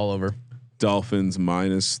 turn the ball over. Dolphins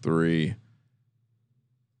 -3.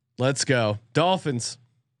 Let's go Dolphins.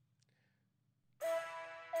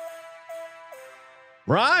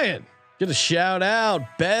 Ryan, get a shout out.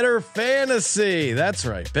 Better Fantasy. That's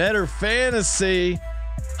right. Better Fantasy.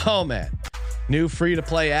 Oh man, new free to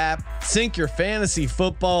play app. Sync your fantasy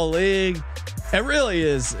football league. It really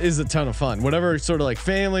is a ton of fun. Whatever sort of like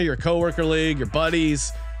family, your coworker league, your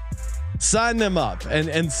buddies, sign them up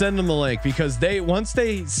and send them the link, because once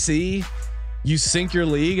they see you sync your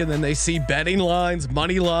league and then they see betting lines,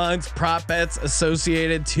 money lines, prop bets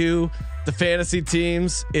associated to the fantasy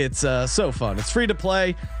teams, it's so fun. It's free to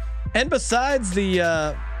play, and besides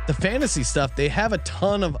the fantasy stuff, they have a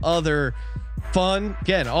ton of other fun.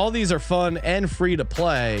 Again, all these are fun and free to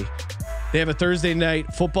play. They have a Thursday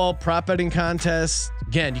night football prop betting contest.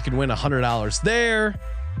 Again, you can win $100 there.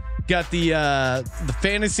 Got the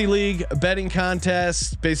fantasy league betting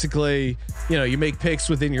contest. Basically, you make picks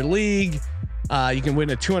within your league. You can win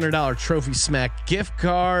a $200 Trophy Smack gift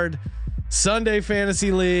card. Sunday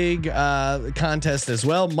fantasy league contest as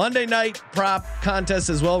well. Monday night prop contest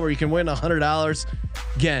as well, where you can win $100.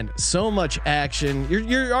 Again, so much action.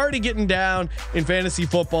 You're already getting down in fantasy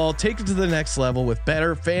football. Take it to the next level with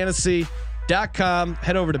betterfantasy.com.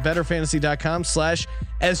 Head over to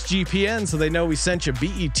betterfantasy.com/SGPN so they know we sent you.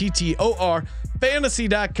 BETTOR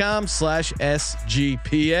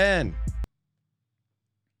fantasy.com/SGPN.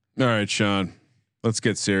 All right, Sean, let's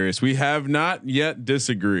get serious. We have not yet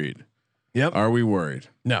disagreed. Yep. Are we worried?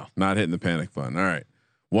 No. Not hitting the panic button. All right.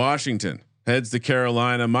 Washington heads to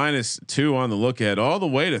Carolina, -2 on the look ahead, all the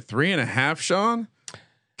way to 3.5. Sean,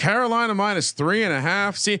 Carolina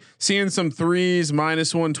 -3.5. Seeing some threes,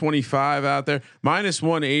 -125 out there,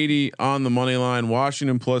 -180 on the money line.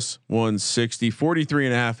 Washington +160.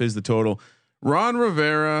 43.5 is the total. Ron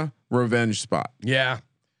Rivera revenge spot. Yeah.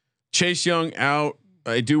 Chase Young out.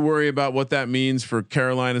 I do worry about what that means for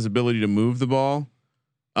Carolina's ability to move the ball.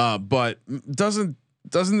 But doesn't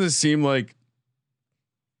this seem like,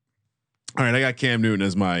 all right, I got Cam Newton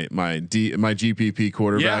as my GPP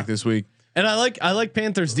quarterback this week. And I like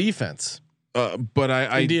Panthers defense. But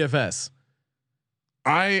I DFS.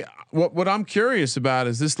 What I'm curious about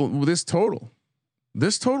is this total.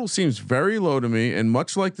 This total seems very low to me, and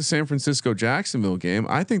much like the San Francisco Jacksonville game,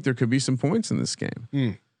 I think there could be some points in this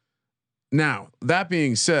game. Now, that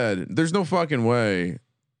being said, there's no fucking way.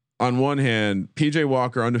 On one hand, PJ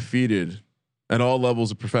Walker, undefeated at all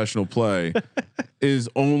levels of professional play, is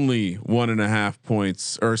only 1.5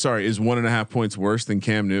 points, or sorry, is 1.5 points worse than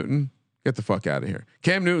Cam Newton. Get the fuck out of here.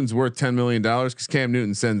 Cam Newton's worth $10 million because Cam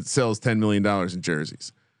Newton sells $10 million in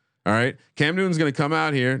jerseys. All right. Cam Newton's going to come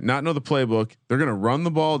out here, not know the playbook. They're going to run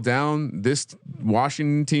the ball down this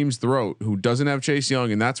Washington team's throat who doesn't have Chase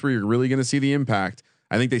Young. And that's where you're really going to see the impact.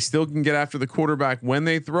 I think they still can get after the quarterback when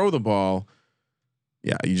they throw the ball.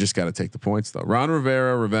 Yeah, you just got to take the points though. Ron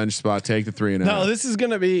Rivera, revenge spot, take the 3.5. No, this is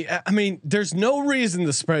going to be, I mean, there's no reason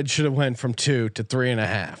the spread should have went from 2 to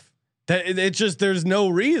 3.5. That it's just, there's no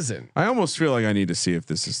reason. I almost feel like I need to see if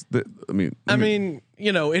this is, I mean,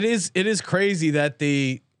 you know, it is crazy that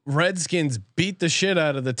the Redskins beat the shit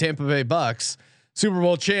out of the Tampa Bay Bucks, Super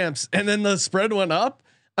Bowl champs, and then the spread went up.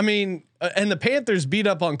 I mean, and the Panthers beat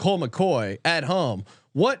up on Colt McCoy at home.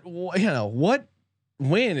 What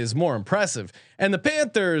win is more impressive? And the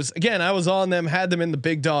Panthers, again, I was on them, had them in the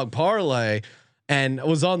big dog parlay, and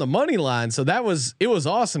was on the money line. So it was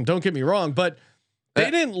awesome. Don't get me wrong, but they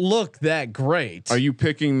didn't look that great. Are you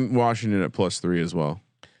picking Washington at +3 as well?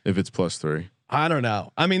 If it's +3. I don't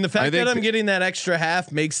know. I mean, the fact that I'm getting that extra half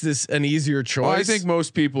makes this an easier choice. Well, I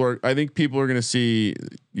think people are going to see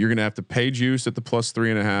you're going to have to pay juice at the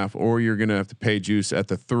 +3.5, or you're going to have to pay juice at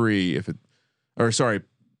the 3.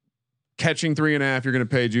 Catching 3.5, you're going to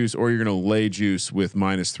pay juice, or you're going to lay juice with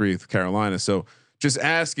 -3 with Carolina. So just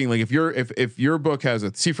asking, like, if your book has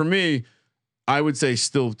for me, I would say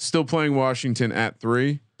still playing Washington at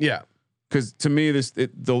 3. Yeah. Because to me,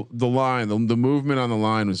 the line, the movement on the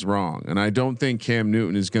line was wrong, and I don't think Cam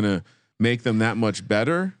Newton is going to make them that much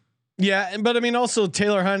better. Yeah, but I mean, also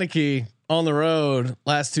Taylor Heineke on the road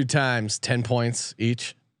last 2 times, 10 points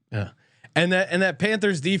each. Yeah, and that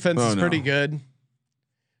Panthers defense is pretty good.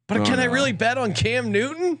 But can I really bet on Cam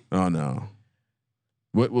Newton? Oh no.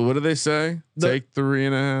 What do they say? Take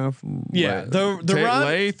 3.5. Yeah,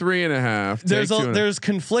 lay 3.5. There's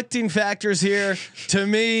conflicting factors here. To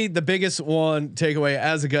me, the biggest one takeaway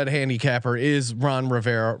as a gut handicapper is Ron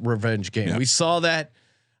Rivera revenge game. Yep. We saw that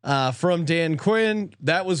from Dan Quinn.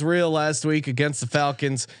 That was real last week against the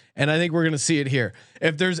Falcons, and I think we're going to see it here.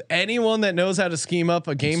 If there's anyone that knows how to scheme up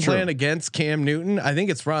a game plan against Cam Newton, I think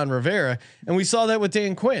it's Ron Rivera, and we saw that with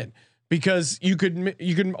Dan Quinn. Because you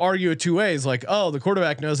can argue it 2 ways, like, oh, the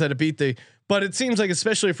quarterback knows how to beat but it seems like,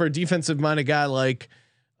 especially for a defensive minded guy like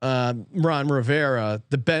Ron Rivera,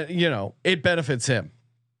 it benefits him.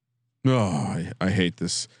 Oh, I hate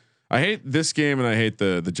this. I hate this game, and I hate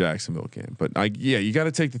the Jacksonville game. But you got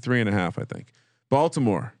to take the 3.5. I think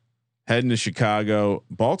Baltimore heading to Chicago.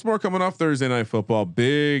 Baltimore coming off Thursday Night Football,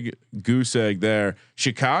 big goose egg there.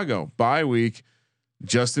 Chicago bye week.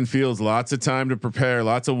 Justin Fields, lots of time to prepare,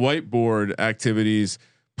 lots of whiteboard activities.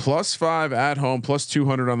 +5 at home,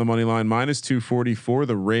 +200 on the money line, -240 for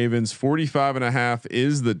the Ravens. 45.5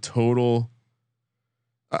 is the total.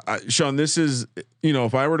 Sean, this is,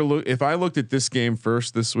 if I looked at this game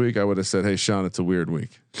first this week, I would have said, hey, Sean, it's a weird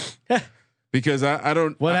week. Because I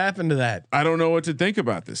don't. What happened to that? I don't know what to think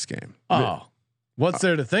about this game. Oh, what's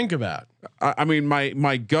there to think about? I mean,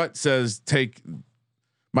 my gut says take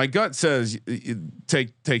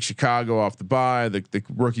Chicago off the bye. The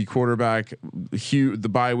rookie quarterback, the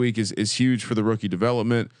bye week is huge for the rookie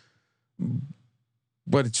development.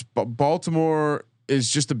 But Baltimore is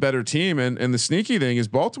just a better team, and the sneaky thing is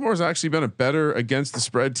Baltimore's actually been a better against the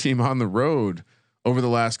spread team on the road over the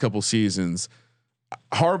last couple seasons.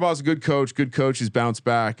 Harbaugh's a good coach. Good coach has bounced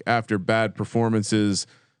back after bad performances.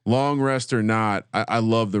 Long rest or not, I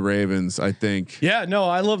love the Ravens. I think. Yeah, no,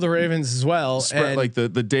 I love the Ravens as well. And like the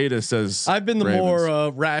data says, I've been the more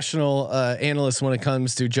rational analyst when it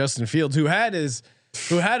comes to Justin Fields, who had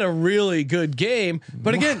a really good game.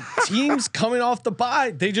 But again, teams coming off the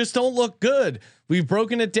bye, they just don't look good. We've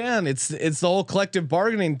broken it down. It's the whole collective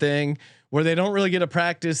bargaining thing where they don't really get a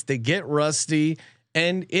practice, they get rusty,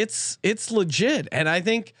 and it's legit. And I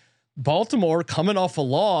think Baltimore coming off a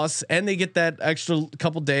loss and they get that extra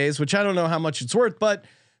couple days, which I don't know how much it's worth, but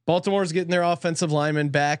Baltimore's getting their offensive lineman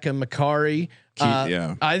back and Macari.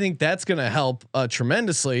 I think that's going to help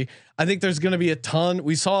tremendously. I think there's going to be a ton.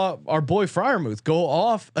 We saw our boy Freiermuth go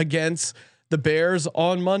off against the Bears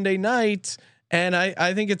on Monday night. And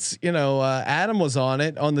I think it's, Adam was on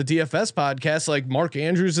it on the DFS podcast. Like Mark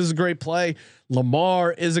Andrews is a great play.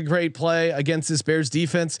 Lamar is a great play against this Bears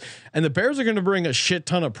defense. And the Bears are going to bring a shit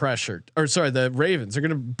ton of pressure. The Ravens are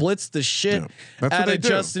going to blitz the shit out of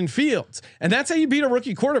Justin Fields. And that's how you beat a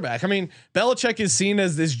rookie quarterback. I mean, Belichick is seen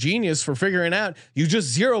as this genius for figuring out you just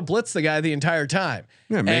zero blitz the guy the entire time.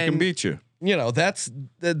 Yeah, make him beat you. That's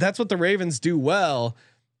what the Ravens do well.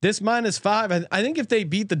 This -5, I think if they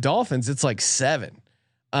beat the Dolphins, it's like 7.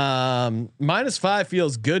 -5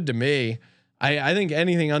 feels good to me. I think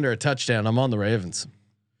anything under a touchdown, I'm on the Ravens.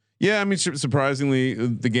 Yeah, I mean, surprisingly,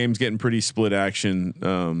 the game's getting pretty split action,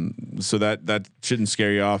 so that shouldn't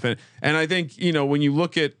scare you off. And I think when you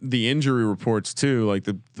look at the injury reports too, like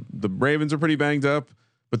the Ravens are pretty banged up,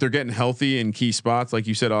 but they're getting healthy in key spots, like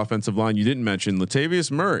you said, offensive line. You didn't mention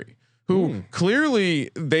Latavius Murray, who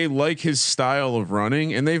clearly they like his style of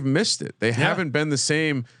running, and they've missed it. They haven't been the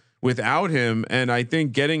same without him, and I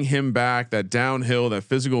think getting him back, that downhill, that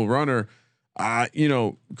physical runner.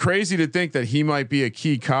 Crazy to think that he might be a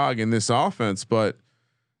key cog in this offense, but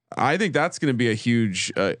I think that's going to be a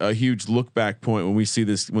huge look back point when we see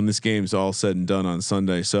this, when this game's all said and done on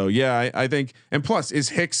Sunday. So yeah, I think, and plus is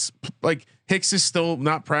Hicks is still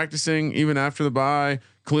not practicing even after the bye.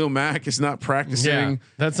 Khalil Mack is not practicing. Yeah,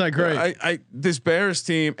 that's not great. This Bears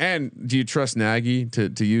team, and do you trust Nagy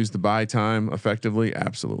to use the bye time effectively?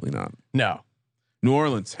 Absolutely not. No. New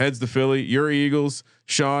Orleans heads to Philly. Your Eagles,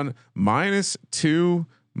 Sean, -2,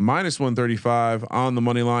 -135 on the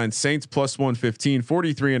money line. Saints +115,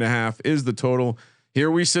 43.5 is the total.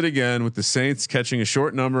 Here we sit again with the Saints catching a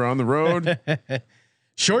short number on the road.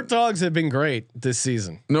 Short dogs have been great this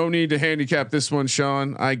season. No need to handicap this one,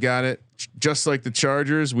 Sean. I got it. Just like the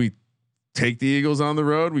Chargers, we take the Eagles on the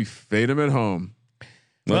road. We fade them at home.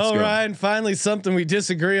 Well, Ryan, finally something we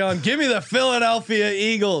disagree on. Give me the Philadelphia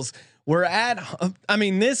Eagles. We're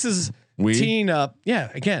this is teeing up. Yeah,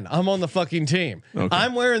 again, I'm on the fucking team. Okay.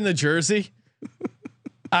 I'm wearing the jersey.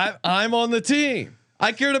 I'm on the team.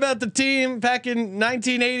 I cared about the team back in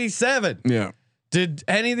 1987. Yeah. Did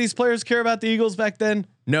any of these players care about the Eagles back then?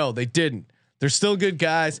 No, they didn't. They're still good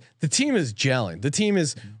guys. The team is gelling. The team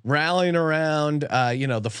is rallying around,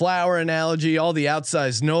 the flower analogy, all the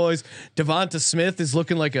outsized noise. Devonta Smith is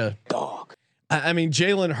looking like a dog. I mean,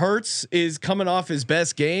 Jalen Hurts is coming off his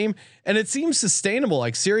best game, and it seems sustainable.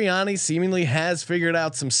 Like Sirianni seemingly has figured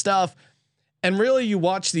out some stuff. And really, you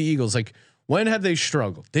watch the Eagles. Like, when have they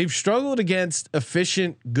struggled? They've struggled against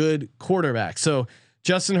efficient, good quarterbacks. So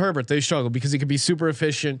Justin Herbert, they struggled because he could be super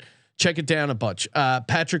efficient. Check it down a bunch.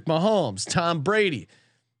 Patrick Mahomes, Tom Brady.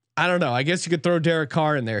 I don't know. I guess you could throw Derek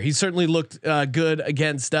Carr in there. He certainly looked good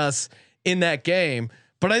against us in that game.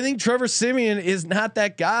 But I think Trevor Siemian is not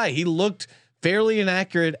that guy. He looked fairly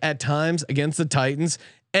inaccurate at times against the Titans.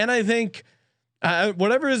 And I think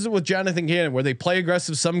whatever is with Jonathan Gannon, where they play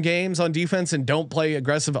aggressive some games on defense and don't play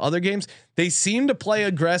aggressive other games, they seem to play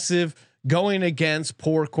aggressive going against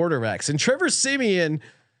poor quarterbacks. And Trevor Siemian,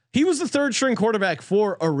 he was the third string quarterback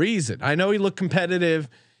for a reason. I know he looked competitive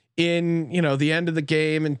in, the end of the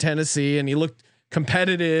game in Tennessee, and he looked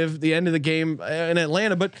competitive the end of the game in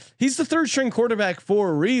Atlanta, but he's the third string quarterback for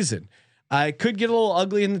a reason. I could get a little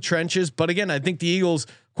ugly in the trenches, but again, I think the Eagles,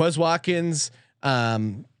 Quez Watkins,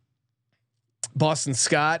 Boston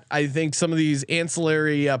Scott, I think some of these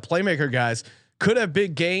ancillary playmaker guys could have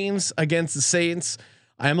big games against the Saints.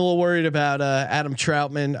 I'm a little worried about Adam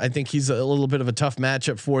Troutman. I think he's a little bit of a tough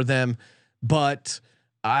matchup for them, but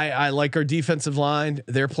I like our defensive line.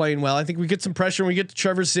 They're playing well. I think we get some pressure when we get to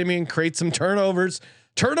Trevor Siemian, create some turnovers.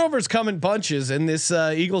 Turnovers come in bunches, and this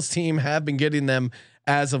Eagles team have been getting them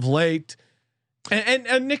as of late.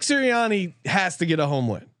 And Nick Sirianni has to get a home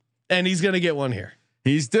win, and he's going to get one here.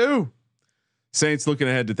 He's due. Saints looking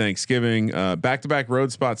ahead to Thanksgiving, back-to-back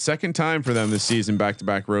road spot, second time for them this season,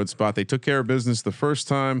 back-to-back road spot. They took care of business the first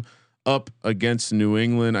time up against New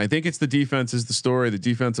England. I think it's the defense is the story, the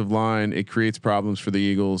defensive line. It creates problems for the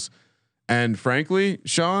Eagles. And frankly,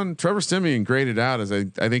 Sean, Trevor Siemian graded out as I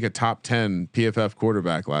think a top 10 PFF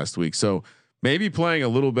quarterback last week. So maybe playing a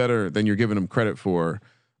little better than you're giving him credit for.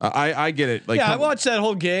 I get it. Like, I watched that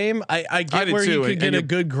whole game. I get where you could get a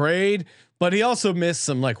good grade, but he also missed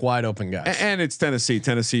some like wide open guys. And it's Tennessee.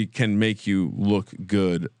 Tennessee can make you look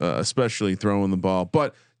good, especially throwing the ball.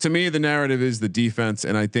 But to me, the narrative is the defense.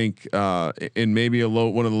 And I think in maybe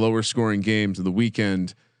one of the lower scoring games of the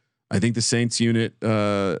weekend, I think the Saints unit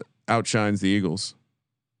outshines the Eagles.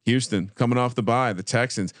 Houston coming off the bye, the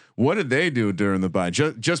Texans. What did they do during the bye?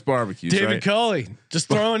 Just barbecues. David right? Culley just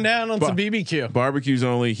throwing down on some BBQ. Barbecues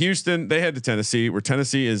only. Houston, they head to Tennessee, where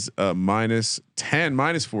Tennessee is -10,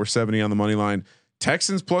 -470 on the money line.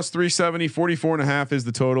 Texans +370, 44.5 is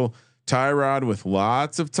the total. Tyrod with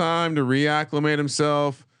lots of time to reacclimate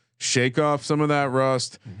himself, shake off some of that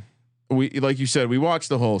rust. We, like you said, we watched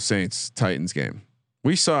the whole Saints Titans game.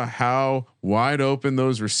 We saw how wide open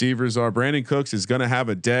those receivers are. Brandon Cooks is going to have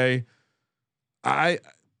a day.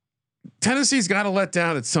 Tennessee's got to let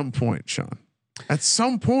down at some point, Sean. At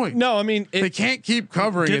some point, No, I mean they can't keep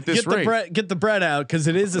covering at this rate. Get the bread out because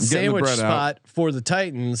it is a sandwich spot for the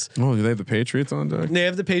Titans. Oh, do they have the Patriots on deck? They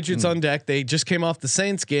have the Patriots on deck. They just came off the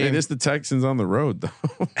Saints game. It is the Texans on the road,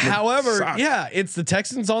 though. However, Sucks. yeah, it's the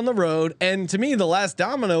Texans on the road. And to me, the last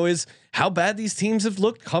domino is how bad these teams have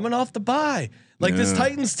looked coming off the bye. Like this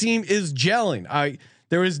Titans team is gelling.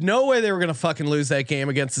 There was no way they were going to fucking lose that game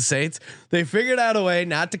against the Saints. They figured out a way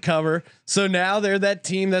not to cover. So now they're that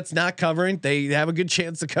team that's not covering. They have a good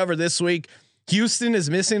chance to cover this week. Houston is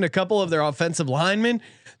missing a couple of their offensive linemen.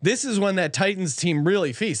 This is when that Titans team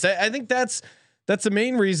really feasts. I think that's the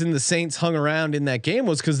main reason the Saints hung around in that game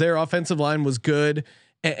was because their offensive line was good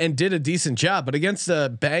and did a decent job. But against a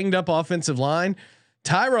banged up offensive line,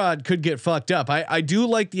 Tyrod could get fucked up. I do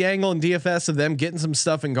like the angle in DFS of them getting some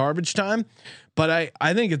stuff in garbage time, but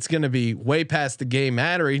I think it's going to be way past the game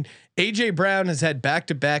mattering. AJ Brown has had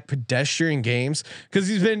back-to-back pedestrian games because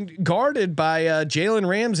he's been guarded by Jalen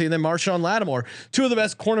Ramsey and then Marshawn Lattimore, two of the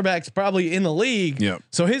best cornerbacks probably in the league. Yep.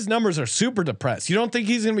 So his numbers are super depressed. You don't think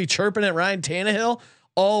he's going to be chirping at Ryan Tannehill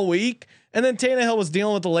all week? And then Tannehill was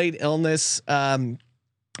dealing with a late illness.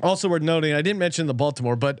 Also worth noting, I didn't mention the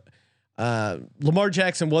Baltimore, but Lamar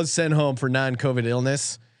Jackson was sent home for non-COVID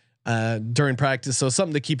illness during practice. So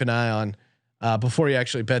something to keep an eye on before you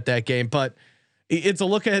actually bet that game. But it's a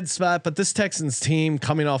look ahead spot. But this Texans team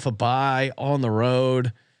coming off a bye on the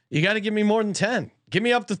road, you got to give me more than 10. Give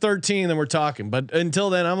me up to 13, then we're talking. But until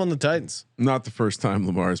then, I'm on the Titans. Not the first time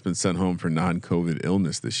Lamar has been sent home for non-COVID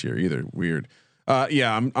illness this year either. Weird.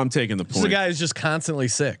 Yeah, I'm taking the point. This guy is just constantly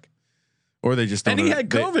sick. Or they just don't. And he had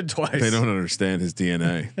COVID twice. They don't understand his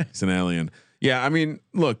DNA. He's an alien. Yeah, I mean,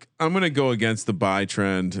 look, I'm going to go against the buy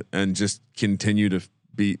trend and just continue to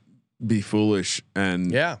be foolish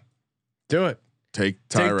and do it. Take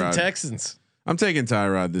Tyrod. Take the Texans. I'm taking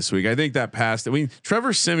Tyrod this week. I think that passed. I mean,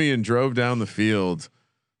 Trevor Siemian drove down the field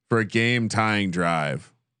for a game tying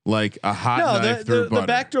drive, like a hot knife through butter. The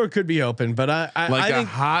back door could be open, but I like think a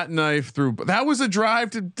hot knife through. That was a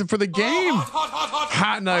drive for the game.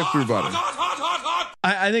 Hot knife through butter.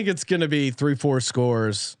 I think it's going to be 3-4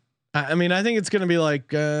 scores. I mean, I think it's going to be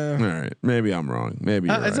like. All right, maybe I'm wrong. Maybe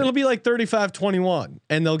you're right. It'll be like 35-21,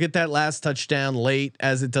 and they'll get that last touchdown late,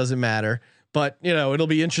 as it doesn't matter. But it'll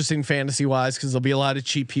be interesting fantasy wise because there'll be a lot of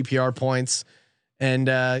cheap PPR points, and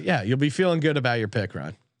you'll be feeling good about your pick,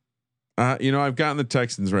 Ron. I've gotten the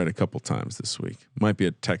Texans right a couple times this week. Might be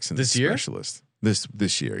a Texans this year? Specialist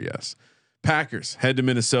this year. Yes. Packers head to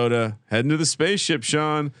Minnesota, heading to the spaceship.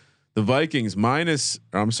 Sean, the Vikings the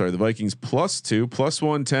Vikings +2,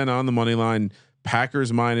 +110 on the money line.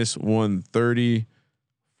 Packers -130,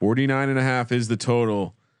 49.5 is the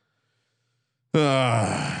total.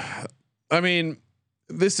 I mean,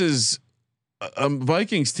 this is a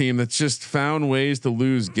Vikings team that's just found ways to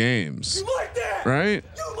lose games, right?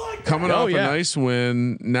 Coming off a nice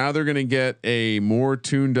win. Now they're going to get a more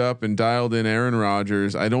tuned up and dialed in Aaron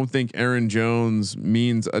Rodgers. I don't think Aaron Jones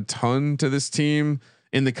means a ton to this team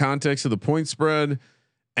in the context of the point spread.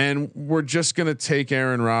 And we're just going to take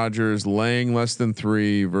Aaron Rodgers laying less than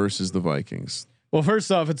 3 versus the Vikings. Well,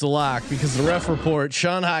 first off, it's a lock because the ref report,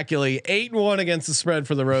 Sean Hockley, 8-1 against the spread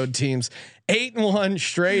for the road teams, 8-1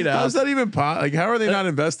 straight up. How's that even like, how are they not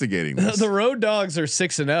investigating this? The road dogs are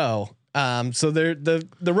 6-0. So they're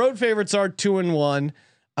the road favorites are 2-1.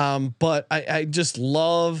 But I just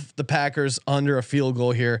love the Packers under a field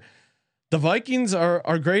goal here. The Vikings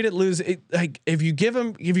are great at losing. Like if you get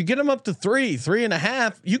them up to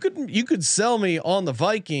 3.5, you could sell me on the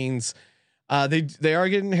Vikings. They are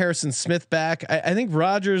getting Harrison Smith back. I think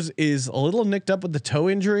Rodgers is a little nicked up with the toe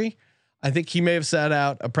injury. I think he may have sat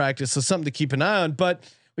out a practice, so something to keep an eye on. But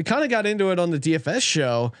we kind of got into it on the DFS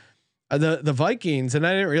show. The Vikings, and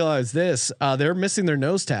I didn't realize this, they're missing their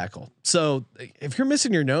nose tackle. So if you're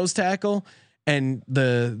missing your nose tackle, and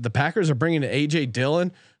the Packers are bringing in AJ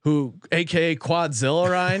Dillon, who AKA Quadzilla,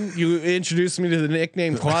 Ryan, you introduced me to the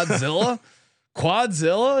nickname Quadzilla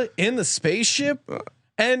in the spaceship.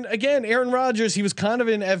 And again, Aaron Rodgers, he was kind of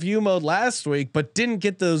in FU mode last week, but didn't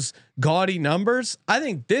get those gaudy numbers. I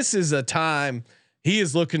think this is a time he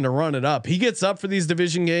is looking to run it up. He gets up for these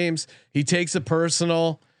division games. He takes it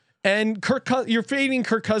personal, and you're fading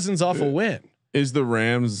Kirk Cousins off a win. Is the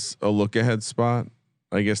Rams a look ahead spot?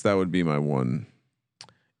 I guess that would be my one.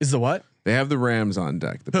 Is the what? They have the Rams on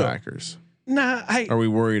deck, the Packers. Nah, are we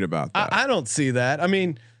worried about that? I don't see that. I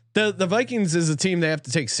mean, the Vikings is a team they have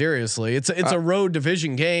to take seriously. It's a road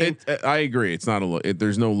division game. I agree. It's not a look.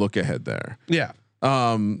 There's no look ahead there. Yeah.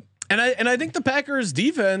 And I think the Packers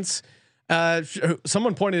defense.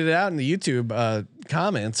 Someone pointed it out in the YouTube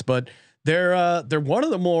comments, but they're one of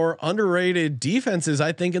the more underrated defenses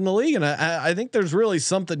I think in the league, and I think there's really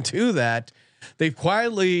something to that. They've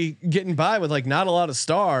quietly getting by with like not a lot of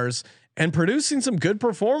stars and producing some good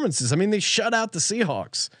performances. I mean, they shut out the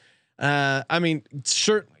Seahawks. I mean,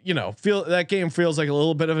 sure, feel that game feels like a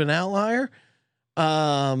little bit of an outlier.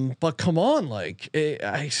 But come on, like it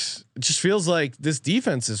just feels like this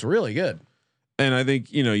defense is really good. And I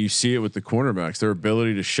think, you see it with the cornerbacks, their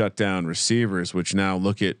ability to shut down receivers, which now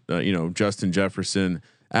look at, Justin Jefferson,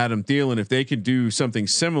 Adam Thielen, if they could do something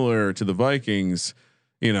similar to the Vikings,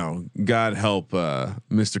 God help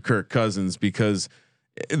Mr. Kirk Cousins, because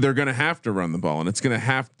they're going to have to run the ball, and that's going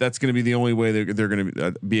to be the only way they're going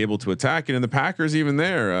to be able to attack it. And the Packers, even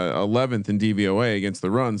there, 11th in DVOA against the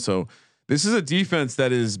run. So this is a defense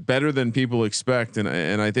that is better than people expect.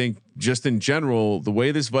 And I think just in general, the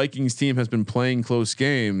way this Vikings team has been playing close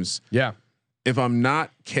games. Yeah. If I'm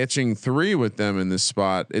not catching 3 with them in this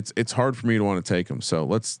spot, it's hard for me to want to take them. So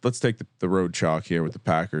let's take the road chalk here with the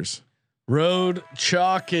Packers. Road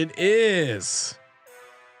chalk it is.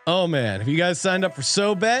 Oh man, if you guys signed up for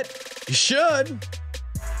SoBet, you should.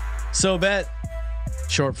 SoBet,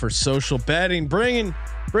 short for social betting, bringing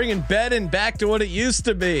betting back to what it used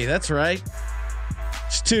to be. That's right.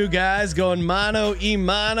 It's 2 guys going mano y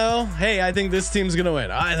mano. Hey, I think this team's gonna win.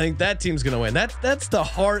 I think that team's gonna win. That's the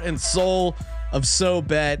heart and soul of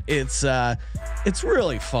SoBet. It's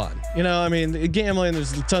really fun. I mean, gambling.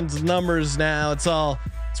 There's tons of numbers now. It's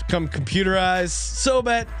become computerized.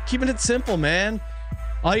 SoBet, keeping it simple, man.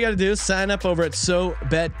 All you got to do is sign up over at SoBet.io.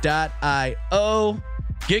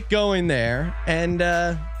 Get going there, and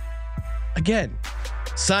again,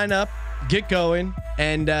 sign up, get going,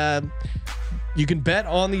 and you can bet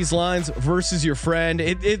on these lines versus your friend.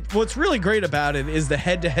 What's really great about it is the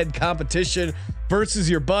head-to-head competition versus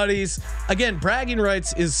your buddies. Again, bragging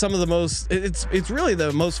rights is some of the most. It's really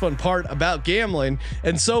the most fun part about gambling,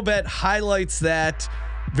 and SoBet highlights that.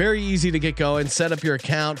 Very easy to get going. Set up your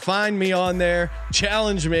account. Find me on there.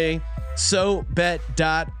 Challenge me.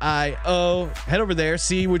 SoBet.io. Head over there.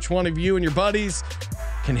 See which one of you and your buddies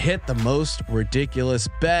can hit the most ridiculous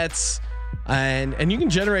bets, and you can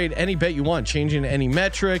generate any bet you want, changing any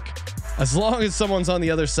metric, as long as someone's on the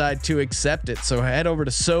other side to accept it. So head over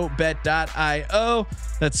to SoBet.io.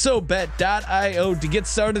 That's SoBet.io to get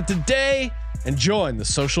started today and join the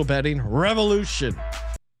social betting revolution.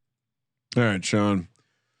 All right, Sean.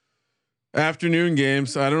 Afternoon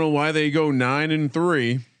games. I don't know why they go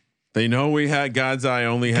 9-3. They know we had God's Eye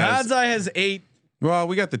only has God's Eye has 8. Well,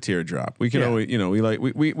 we got the teardrop. We can always,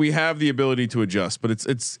 we have the ability to adjust, but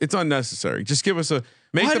it's unnecessary. Just give us the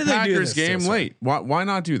Packers game late. Why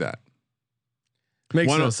not do that?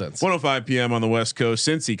 Makes no sense. 1:05 p.m. on the West Coast.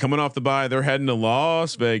 Cincy coming off the bye. They're heading to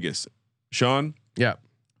Las Vegas. Sean? Yeah.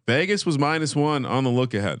 Vegas was -1 on the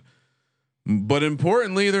look ahead. But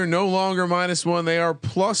importantly, they're no longer -1. They are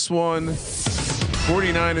 +1.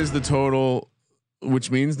 49 is the total, which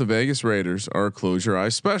means the Vegas Raiders are a close your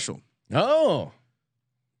eyes special. Oh,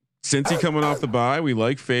 Cincy coming off the bye. We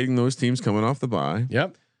like fading those teams coming off the bye.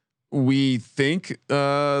 Yep. We think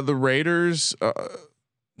the Raiders.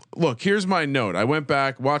 Look, here's my note. I went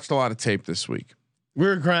back, watched a lot of tape this week.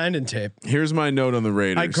 We're grinding tape. Here's my note on the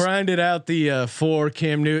Raiders. I grinded out the 4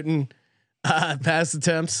 Cam Newton pass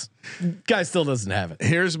attempts. Guy still doesn't have it.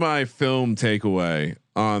 Here's my film takeaway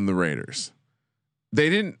on the Raiders.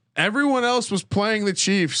 Everyone else was playing the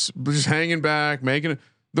Chiefs, just hanging back, making it.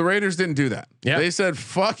 The Raiders didn't do that. Yep. They said,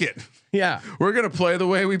 "Fuck it. Yeah, we're gonna play the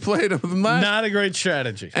way we played them last." Not a great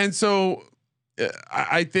strategy. And so,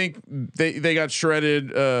 I think they got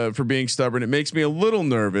shredded for being stubborn. It makes me a little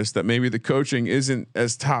nervous that maybe the coaching isn't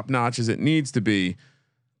as top notch as it needs to be.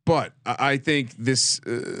 But I think this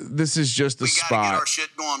is just a spot. Get our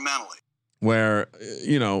shit going mentally. Where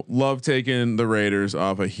Love taking the Raiders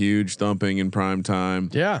off a huge thumping in prime time.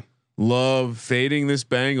 Yeah. Love fading this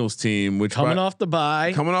Bengals team, which coming off the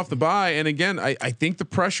bye. And again, I think the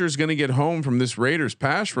pressure is going to get home from this Raiders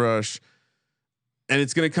pass rush, and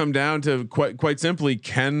it's going to come down to quite simply,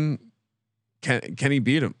 can he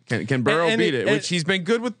beat him? Can Burrow beat it? Which he's been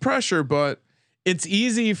good with pressure, but it's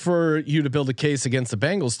easy for you to build a case against the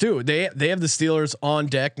Bengals too. They have the Steelers on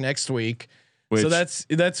deck next week. So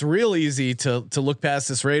that's real easy to look past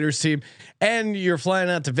this Raiders team, and you're flying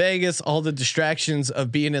out to Vegas. All the distractions of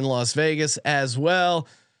being in Las Vegas as well.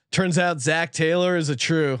 Turns out Zach Taylor is a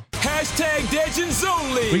true #Legends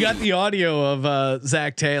only. We got the audio of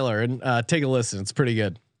Zach Taylor, and take a listen. It's pretty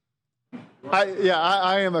good.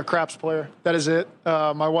 I am a craps player. That is it.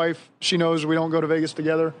 My wife, she knows we don't go to Vegas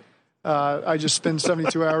together. I just spend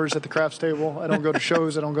 72 hours at the craps table. I don't go to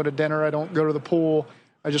shows. I don't go to dinner. I don't go to the pool.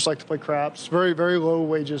 I just like to play craps. Very, very low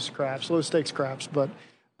wages craps, low stakes craps. But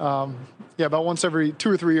about once every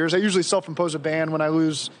 2 or 3 years, I usually self-impose a ban when I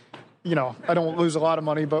lose. I don't lose a lot of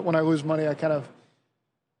money, but when I lose money, I kind of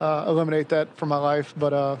eliminate that from my life.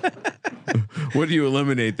 But what do you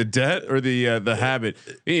eliminate, the debt or the habit?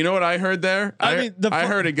 You know what I heard there? I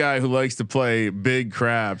heard a guy who likes to play big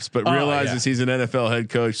craps, but realizes he's an NFL head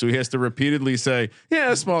coach, so he has to repeatedly say,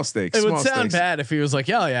 "Yeah, small stakes." It would sound bad if he was like,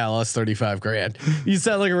 "Oh yeah, I lost 35 grand." You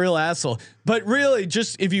sound like a real asshole. But really,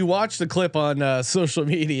 just if you watch the clip on social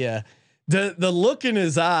media, the look in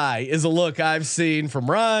his eye is a look I've seen from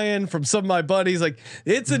Ryan, from some of my buddies. Like,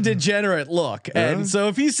 it's a degenerate look, and so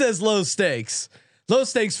if he says low stakes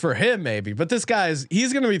for him maybe, but this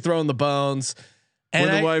he's going to be throwing the bones. And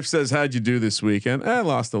when the wife says, "How'd you do this weekend?" I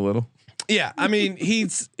lost a little. Yeah, I mean, he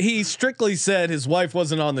strictly said his wife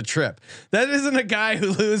wasn't on the trip. That isn't a guy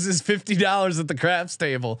who loses $50 at the craps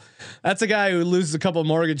table. That's a guy who loses a couple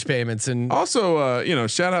mortgage payments. And also,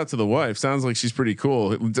 shout out to the wife. Sounds like she's pretty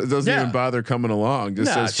cool. Doesn't even bother coming along.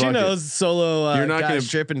 Just says, she knows solo. You're not going to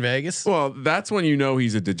strip in Vegas. Well, that's when you know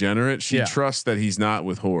he's a degenerate. She trusts that he's not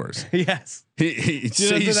with whores. Yes. He's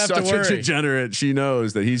such a degenerate. She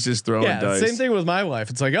knows that he's just throwing dice. Same thing with my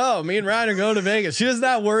wife. It's like, oh, me and Ryan are going to Vegas. She's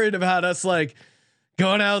not worried about us like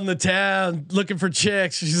going out in the town looking for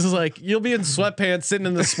chicks. She's just like, you'll be in sweatpants sitting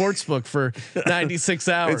in the sports book for 96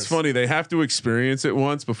 hours. It's funny. They have to experience it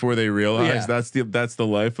once before they realize that's the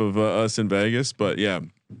life of us in Vegas. But yeah,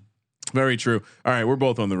 very true. All right, we're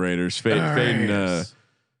both on the Raiders. Fading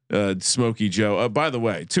Smokey Joe. By the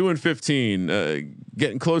way, 2-15,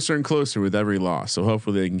 getting closer and closer with every loss. So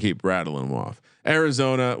hopefully they can keep rattling them off.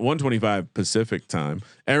 Arizona, 1:25 Pacific time.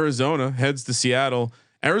 Arizona heads to Seattle.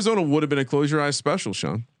 Arizona would have been a close your eyes special,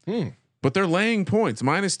 Sean. But they're laying points,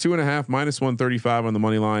 -2.5, -135 on the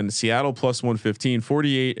money line. Seattle +115,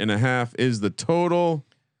 48.5 is the total.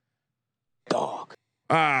 Dog.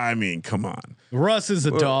 I mean, come on. Russ is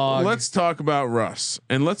a dog. Let's talk about Russ,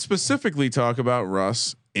 and let's specifically talk about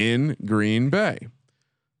Russ in Green Bay.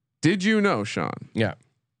 Did you know, Sean? Yeah.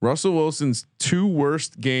 Russell Wilson's 2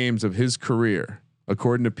 worst games of his career,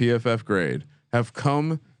 according to PFF grade, have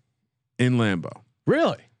come in Lambeau.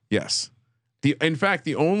 Really? Yes. In fact,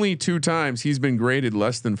 the only 2 times he's been graded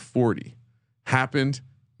less than 40 happened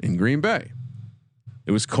in Green Bay.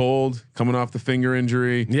 It was cold, coming off the finger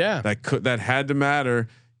injury. Yeah. That had to matter.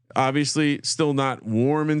 Obviously, still not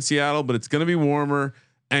warm in Seattle, but it's going to be warmer.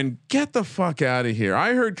 And get the fuck out of here.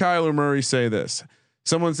 I heard Kyler Murray say this.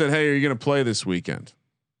 Someone said, "Hey, are you going to play this weekend?"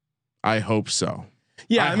 I hope so.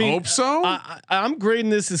 Yeah, I mean, hope so. I'm grading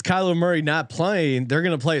this as Kyler Murray not playing. They're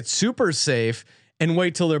going to play it super safe and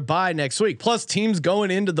wait till their bye next week. Plus, teams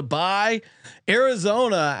going into the bye.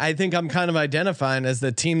 Arizona, I think I'm kind of identifying as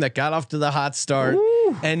the team that got off to the hot start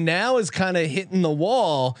and now is kind of hitting the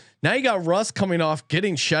wall. Now you got Russ coming off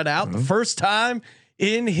getting shut out the first time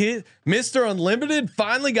in his Mr. Unlimited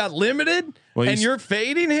finally got limited, and you're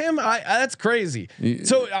fading him. That's crazy.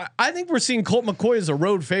 So I think we're seeing Colt McCoy as a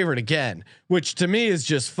road favorite again, which to me is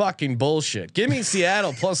just fucking bullshit. Give me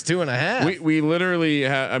Seattle +2.5. We literally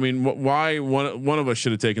I mean, why one of us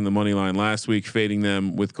should have taken the money line last week, fading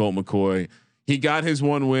them with Colt McCoy. He got his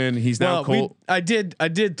 1 win. He's now Colt. I did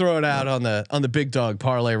throw it out on the big dog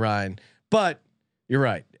parlay, Ryan, but you're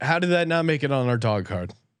right. How did that not make it on our dog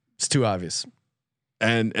card? It's too obvious.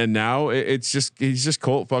 And now he's just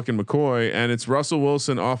Colt fucking McCoy, and it's Russell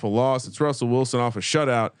Wilson off a loss. It's Russell Wilson off a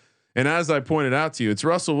shutout. And as I pointed out to you, it's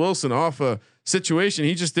Russell Wilson off a situation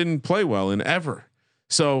he just didn't play well in ever.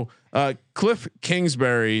 So Cliff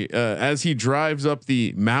Kingsbury, as he drives up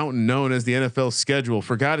the mountain known as the NFL schedule,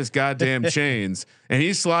 forgot his goddamn chains, and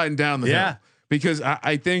he's sliding down the hill because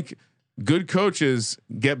I think good coaches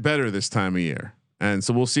get better this time of year. And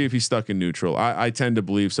so we'll see if he's stuck in neutral. I tend to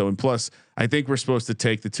believe so. And plus, I think we're supposed to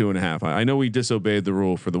take the 2.5. I know we disobeyed the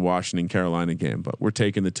rule for the Washington Carolina game, but we're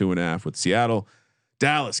taking the 2.5 with Seattle,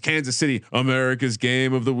 Dallas, Kansas City, America's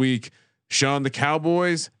game of the week. Sean, the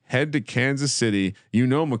Cowboys head to Kansas City. You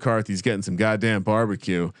know, McCarthy's getting some goddamn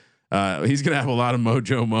barbecue. He's going to have a lot of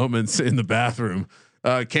mojo moments in the bathroom.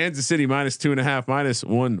 Kansas City -2.5,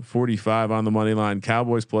 -145 on the money line.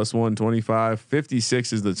 Cowboys +125,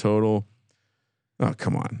 56 is the total. Oh,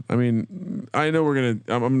 come on. I mean, I know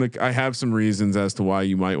I have some reasons as to why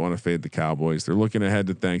you might want to fade the Cowboys. They're looking ahead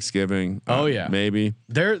to Thanksgiving. Oh yeah. Maybe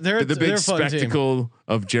they're the big spectacle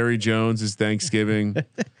of Jerry Jones is Thanksgiving.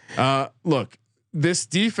 Look, this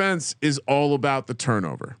defense is all about the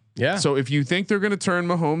turnover. Yeah. So if you think they're going to turn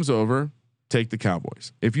Mahomes over, take the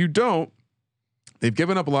Cowboys. If you don't, they've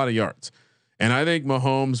given up a lot of yards. And I think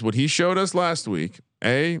Mahomes, what he showed us last week,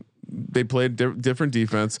 they played different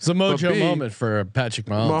defense. It's a mojo moment for Patrick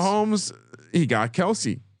Mahomes. Mahomes, he got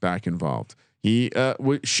Kelsey back involved. He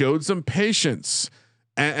showed some patience.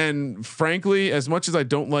 And frankly, as much as I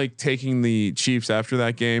don't like taking the Chiefs after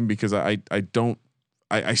that game, because I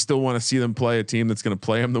still want to see them play a team that's going to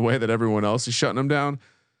play them the way that everyone else is shutting them down.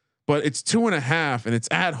 But it's 2.5 and it's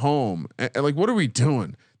at home. And like, what are we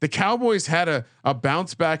doing? The Cowboys had a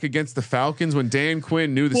bounce back against the Falcons when Dan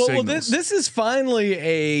Quinn knew the signals. Well, this is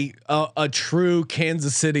finally a true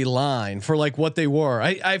Kansas City line for like what they were.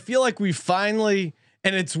 I feel like we finally,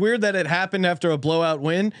 and it's weird that it happened after a blowout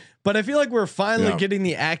win, but I feel like we're finally getting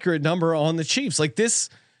the accurate number on the Chiefs. Like this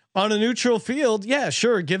on a neutral field, yeah,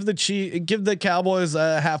 sure, give the Cowboys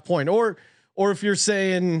a half point, or if you're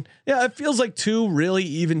saying, yeah, it feels like two really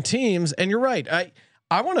even teams, and you're right.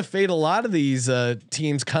 I want to fade a lot of these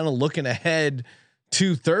teams kind of looking ahead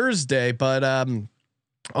to Thursday, but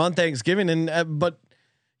on Thanksgiving, but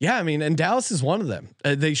yeah, I mean, and Dallas is one of them.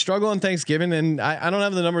 They struggle on Thanksgiving, and I don't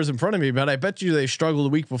have the numbers in front of me, but I bet you they struggled the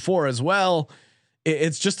week before as well.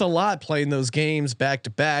 It's just a lot playing those games back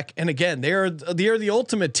to back, and again, they are the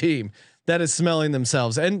ultimate team that is smelling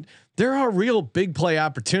themselves, and there are real big play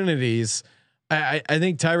opportunities. I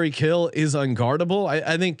think Tyreek Hill is unguardable.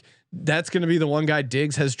 I think that's going to be the one guy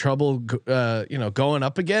Diggs has trouble, going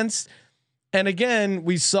up against. And again,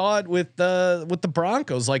 we saw it with the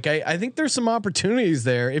Broncos. Like I think there's some opportunities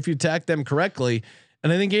there if you attack them correctly.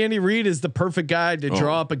 And I think Andy Reid is the perfect guy to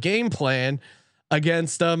draw up a game plan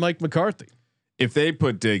against Mike McCarthy. If they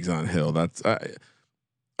put Diggs on Hill, that's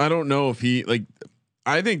I don't know if he like.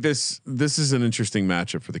 I think this is an interesting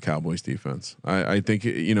matchup for the Cowboys defense. I think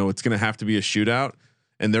it's going to have to be a shootout,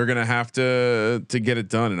 and they're going to have to get it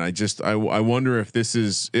done. And I wonder if this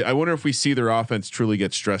is. I wonder if we see their offense truly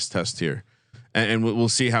get stress test here, and we'll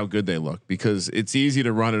see how good they look, because it's easy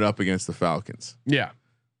to run it up against the Falcons. Yeah,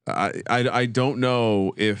 I don't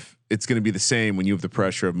know if it's going to be the same when you have the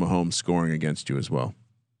pressure of Mahomes scoring against you as well.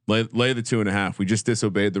 Lay the 2.5. We just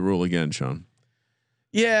disobeyed the rule again, Sean.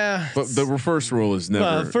 Yeah, but the first rule is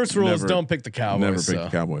never. First rule is don't pick the Cowboys. Never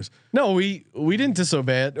pick the Cowboys. No, we didn't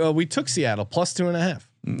disobey it. We took Seattle plus 2.5.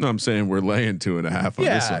 No, I'm saying we're laying 2.5 on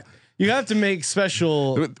this one. You have to make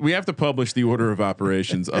special. We have to publish the order of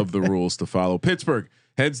operations of the rules to follow. Pittsburgh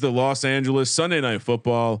heads to Los Angeles. Sunday Night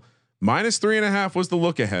Football. -3.5 was the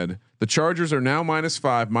look ahead. The Chargers are now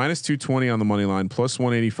 -5, -220 on the money line,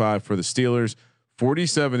 +185 for the Steelers.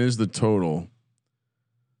 47 is the total.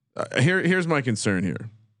 Here's my concern here.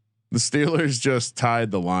 The Steelers just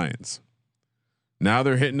tied the Lions. Now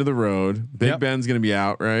they're hitting to the road. Big Ben's going to be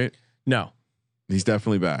out, right? No, he's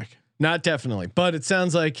definitely back. Not definitely, but it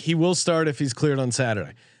sounds like he will start if he's cleared on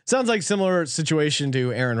Saturday. Sounds like similar situation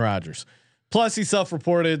to Aaron Rodgers. Plus he's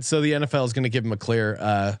self-reported, so the NFL is going to give him a clear.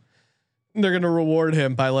 They're going to reward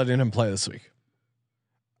him by letting him play this week.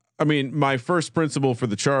 I mean, my first principle for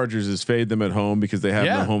the Chargers is fade them at home because they have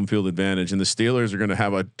no home field advantage, and the Steelers are going to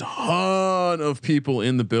have a ton of people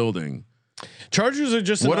in the building. Chargers are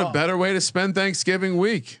just what a better way to spend Thanksgiving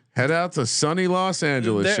week. Head out to sunny Los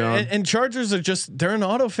Angeles, Sean. And Chargers are they're an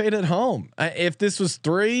auto fade at home. If this was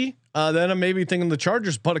 3, then I'm maybe thinking the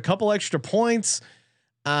Chargers, but a couple extra points.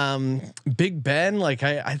 Big Ben, like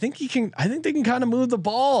I think they can kind of move the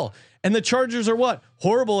ball, and the Chargers are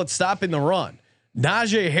horrible at stopping the run.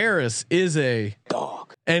 Najee Harris is a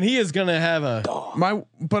dog, and he is going to have a dog.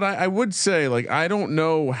 But I would say, like, I don't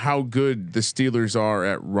know how good the Steelers are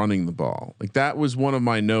at running the ball. Like, that was one of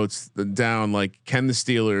my notes down. Like, can the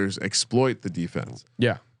Steelers exploit the defense?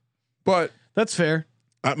 Yeah, but that's fair.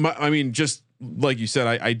 I mean, just like you said,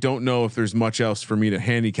 I don't know if there's much else for me to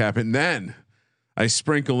handicap. And then I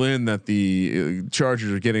sprinkle in that the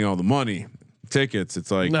Chargers are getting all the money tickets.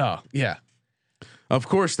 It's like, no, yeah. Of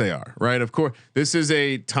course they are, right? Of course, this is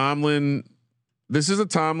a Tomlin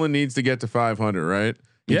needs to get to 500, right?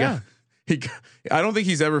 I don't think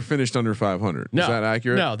he's ever finished under 500. No, is that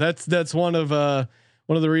accurate? No, that's one of the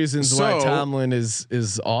reasons why Tomlin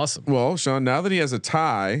is awesome. Well, Sean, now that he has a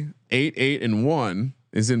tie, 8-8-1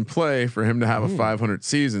 is in play for him to have a 500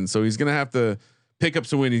 season. So he's going to have to pick up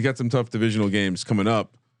some win. He's got some tough divisional games coming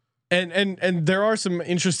up. And there are some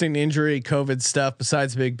interesting injury COVID stuff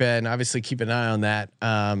besides Big Ben. Obviously, keep an eye on that.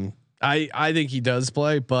 I think he does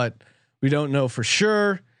play, but we don't know for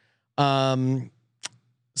sure. So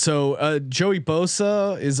Joey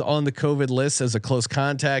Bosa is on the COVID list as a close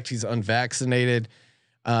contact. He's unvaccinated.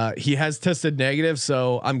 He has tested negative,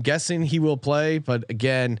 so I'm guessing he will play. But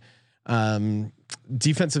again,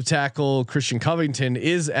 defensive tackle Christian Covington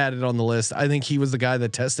is added on the list. I think he was the guy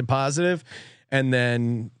that tested positive, and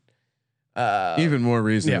then. Even more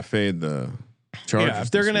reason to fade the Chargers. Yeah,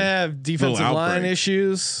 if they're going to have defensive line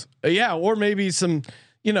issues, Yeah, or maybe some.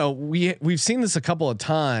 We've seen this a couple of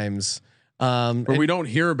times. But we don't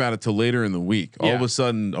hear about it till later in the week. All of a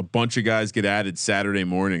sudden, a bunch of guys get added Saturday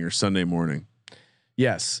morning or Sunday morning.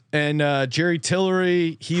 Yes, and Jerry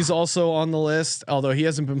Tillery, he's also on the list, although he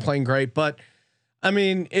hasn't been playing great. But I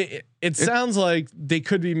mean, it sounds like they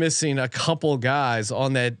could be missing a couple guys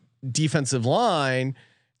on that defensive line.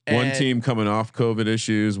 One team coming off COVID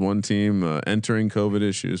issues, one team entering COVID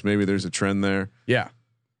issues. Maybe there's a trend there. Yeah.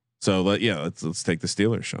 So let's take the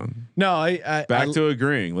Steelers, Sean. No, I back to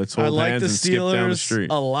agreeing. Let's hold like hands the and skip down the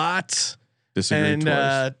street a lot. Disagree and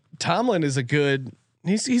twice. Tomlin is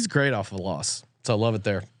he's great off a loss. So I love it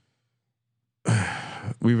there.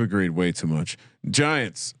 We've agreed way too much.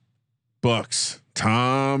 Giants, Bucks,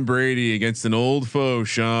 Tom Brady against an old foe,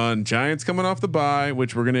 Sean. Giants coming off the bye,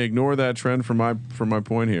 which we're going to ignore that trend for my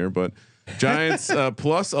point here, but Giants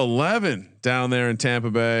plus 11 down there in Tampa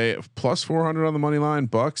Bay, plus 400 on the money line.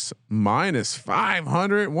 Bucks minus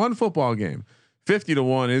 500. One football game,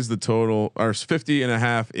 50-1 is the total, or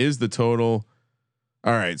 50.5 is the total.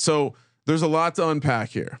 All right, so there's a lot to unpack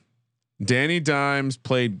here. Danny Dimes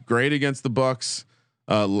played great against the Bucks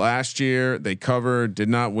last year. They covered, did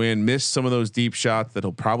not win, missed some of those deep shots that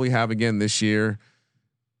he'll probably have again this year.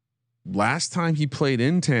 Last time he played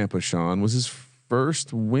in Tampa, Sean, was his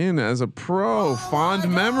first win as a pro.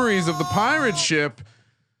 Fond memories of the pirate ship.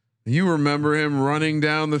 You remember him running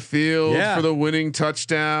down the field for the winning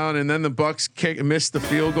touchdown, and then the Bucks missed the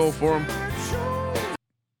field goal for him.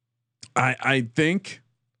 I think,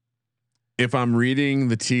 if I'm reading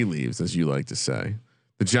the tea leaves, as you like to say,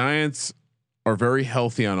 the Giants are very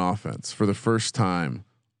healthy on offense for the first time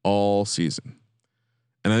all season.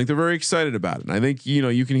 And I think they're very excited about it. And I think,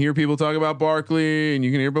 you can hear people talk about Barkley, and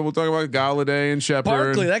you can hear people talk about Galladay and Shepard.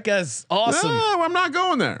 Barkley, that guy's awesome. No, I'm not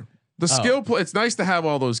going there. The skill play, it's nice to have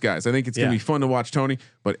all those guys. I think it's going to be fun to watch Tony,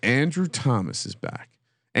 but Andrew Thomas is back.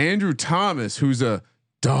 Andrew Thomas, who's a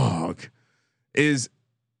dog, he's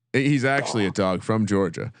actually a dog from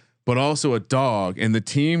Georgia, but also a dog. And the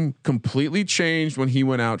team completely changed when he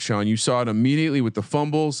went out, Sean. You saw it immediately with the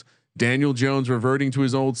fumbles. Daniel Jones reverting to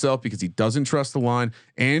his old self because he doesn't trust the line.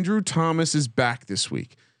 Andrew Thomas is back this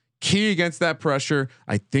week. Key against that pressure.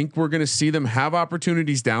 I think we're going to see them have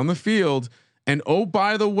opportunities down the field. And oh,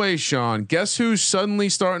 by the way, Sean, guess who's suddenly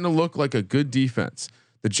starting to look like a good defense?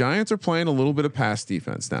 The Giants are playing a little bit of pass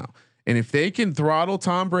defense now. And if they can throttle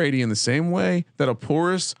Tom Brady in the same way that a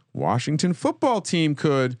porous Washington football team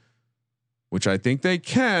could, which I think they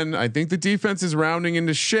can, I think the defense is rounding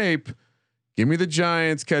into shape. Give me the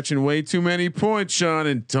Giants catching way too many points, Sean,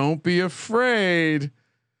 and don't be afraid.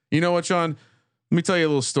 You know what, Sean? Let me tell you a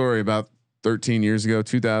little story about 13 years ago,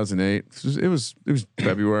 2008. It was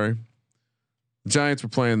February. The Giants were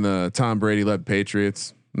playing the Tom Brady led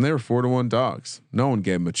Patriots, and they were 4-1 dogs. No one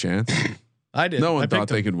gave them a chance. I did. No one thought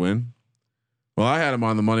they could win. Well, I had them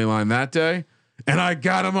on the money line that day, and I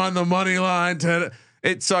got them on the money line today.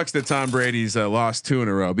 It sucks that Tom Brady's lost 2 in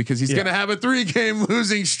a row because he's going to have a 3-game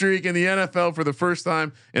losing streak in the NFL for the first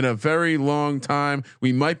time in a very long time.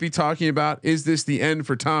 We might be talking about, is this the end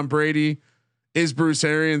for Tom Brady? Is Bruce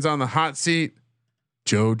Arians on the hot seat?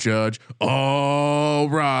 Joe Judge. All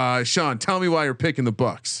right, Sean, tell me why you're picking the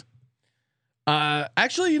Bucks.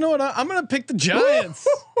 Actually, you know what? I'm going to pick the Giants.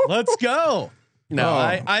 Let's go. No,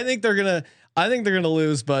 I think they're going to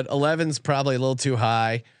lose, but 11's probably a little too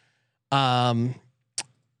high. Tom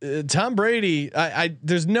Brady,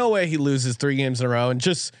 there's no way he loses 3 games in a row. And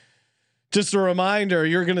just a reminder,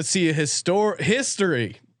 you're going to see a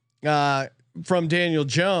history from Daniel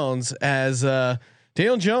Jones, as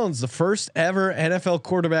Daniel Jones, the first ever NFL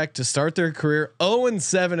quarterback to start their career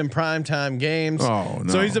 0-7 in primetime games. Oh,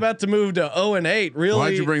 no. So he's about to move to 0-8. Really?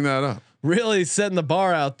 Why'd you bring that up? Really setting the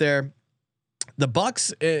bar out there. The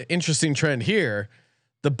Bucks, interesting trend here.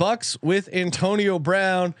 The Bucks with Antonio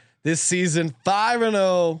Brown this season,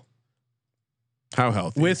 5-0. How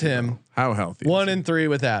healthy with him? How healthy? 1-3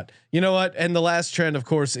 with that. You know what? And the last trend, of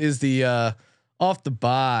course, is the off the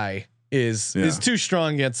bye is too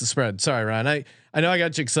strong against the spread. Sorry, Ryan. I know I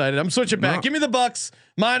got you excited. I'm switching back. No. Give me the Bucks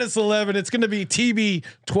minus 11. It's going to be TB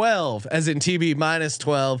 12, as in TB minus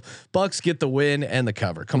 12. Bucks get the win and the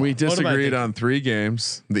cover. Come on. We disagreed on 3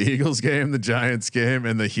 games: the Eagles game, the Giants game,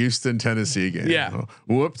 and the Houston Tennessee game. Yeah. Oh,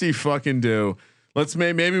 whoop-de fucking do. Let's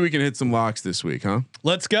maybe we can hit some locks this week, huh?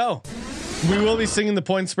 Let's go. We will be singing the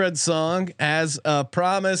point spread song as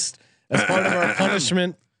promised as part of our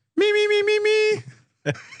punishment. Me.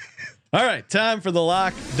 All right, time for the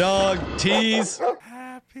lock, dog, tease,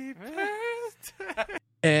 happy birthday,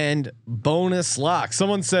 and bonus lock.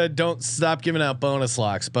 Someone said don't stop giving out bonus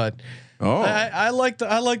locks, but Oh, I like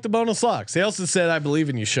the bonus locks. They also said I believe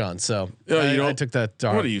in you, Sean. So I took that.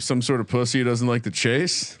 What are you, some sort of pussy who doesn't like the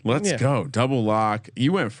chase? Let's go. Double lock.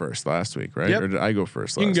 You went first last week, right? Yep. Or did I go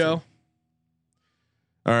first last You can go. week?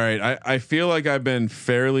 All right. I feel like I've been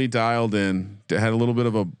fairly dialed in. Had a little bit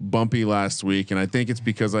of a bumpy last week, and I think it's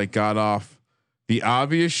because I got off the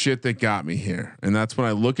obvious shit that got me here. And that's when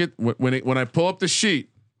I look at when I pull up the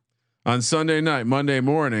sheet on Sunday night, Monday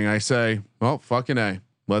morning, I say, well, fucking A,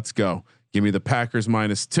 let's go. Give me the Packers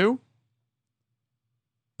 -2.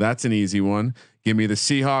 That's an easy one. Give me the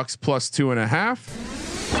Seahawks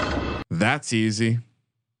 +2.5. That's easy.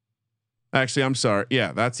 Actually, I'm sorry.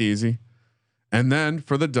 Yeah, that's easy. And then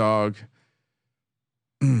for the dog,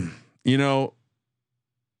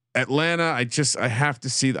 Atlanta, I have to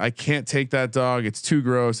see. I can't take that dog. It's too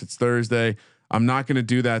gross. It's Thursday. I'm not going to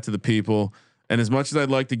do that to the people. And as much as I'd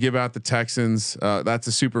like to give out the Texans, that's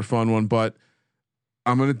a super fun one, but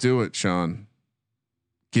I'm going to do it, Sean.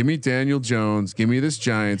 Give me Daniel Jones. Give me this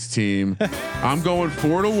Giants team. I'm going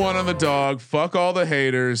 4-1 on the dog. Fuck all the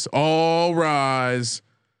haters. All rise.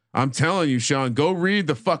 I'm telling you, Sean, go read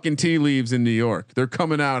the fucking tea leaves in New York. They're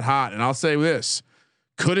coming out hot. And I'll say this.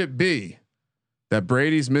 Could it be that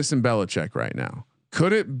Brady's missing Belichick right now?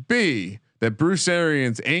 Could it be that Bruce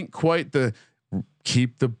Arians ain't quite the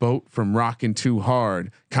keep the boat from rocking too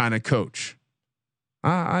hard kind of coach?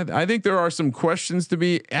 I think there are some questions to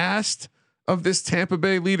be asked of this Tampa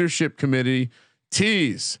Bay leadership committee.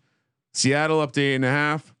 Tease Seattle up to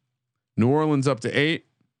 8.5, New Orleans up to 8.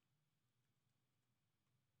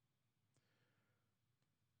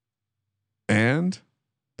 And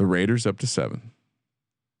the Raiders up to 7.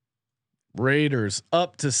 Raiders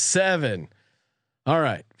up to 7. All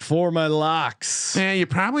right, for my locks. Yeah, you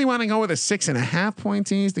probably want to go with a 6.5 point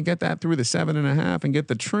tease to get that through the 7.5 and get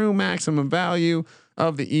the true maximum value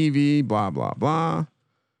of the EV. Blah blah blah.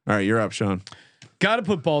 All right, you're up, Sean. Got to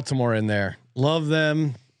put Baltimore in there. Love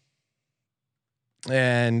them,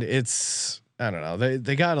 and it's I don't know.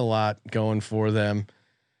 They got a lot going for them.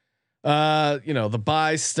 The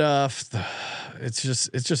buy stuff. It's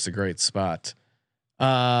just a great spot.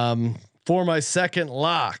 For my second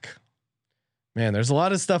lock, man, there's a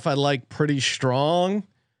lot of stuff I like pretty strong.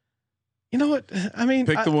 You know what? I mean,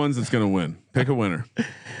 pick the ones that's going to win. Pick a winner.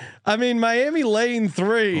 I mean, Miami laying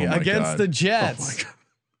 3 against the Jets.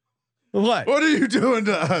 What? What are you doing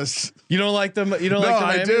to us? You don't like them? You don't like the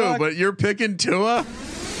Miami I do, lock? but you're picking Tua?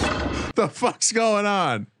 The fuck's going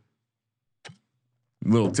on? A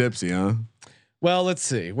little tipsy, huh? Well, let's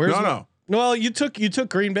see. Where's no. Well, you took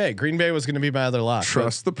Green Bay. Green Bay was going to be my other lock.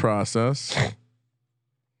 Trust the process.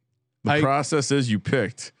 The process is you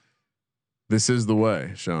picked. This is the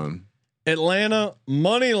way, Sean. Atlanta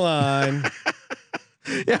money line.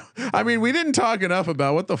 Yeah, I mean, we didn't talk enough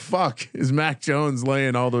about what the fuck is Mac Jones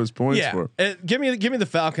laying all those points for. Give me the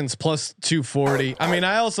Falcons +240. I mean,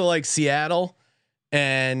 I also like Seattle,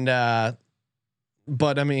 and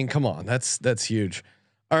but I mean, come on, that's huge.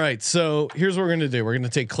 All right, so here's what we're gonna do. We're gonna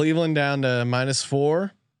take Cleveland down to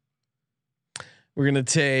 -4. We're gonna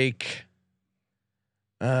take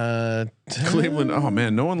Cleveland. Oh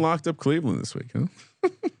man, no one locked up Cleveland this week, huh?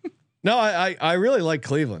 No, I really like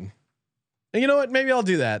Cleveland. And you know what? Maybe I'll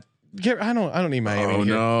do that. I don't need Miami. Oh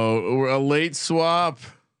here. no, a late swap.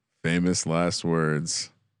 Famous last words.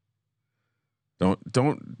 Don't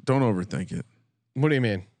overthink it. What do you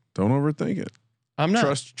mean? Don't overthink it. I'm not.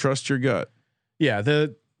 Trust your gut. Yeah,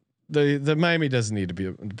 the Miami doesn't need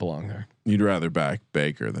to belong there. You'd rather back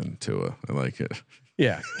Baker than Tua. I like it.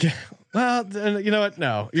 Yeah. Well, you know what?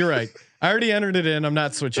 No, you're right. I already entered it in. I'm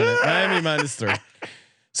not switching it. Miami -3.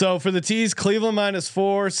 So for the tees, Cleveland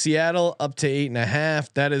 -4, Seattle up to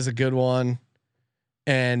 8.5. That is a good one.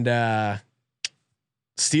 And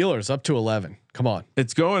Steelers up to 11. Come on.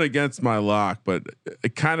 It's going against my lock, but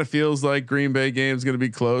it kind of feels like Green Bay game's going to be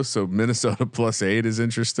close. So Minnesota +8 is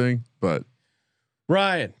interesting, but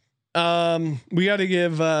Ryan, we got to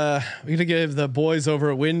give the boys over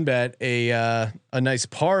at WinBet a nice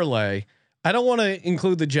parlay. I don't want to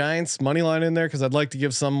include the Giants money line in there because I'd like to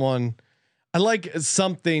give someone. I like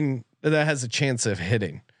something that has a chance of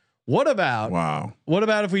hitting. What about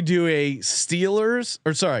if we do a Steelers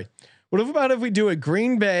what about if we do a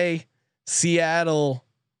Green Bay, Seattle,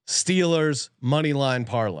 Steelers money line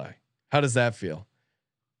parlay? How does that feel?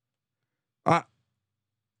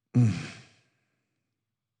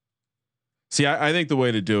 See, I think the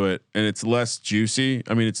way to do it, and it's less juicy.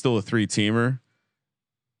 I mean, it's still a 3-teamer.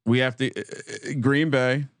 We have to Green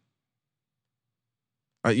Bay.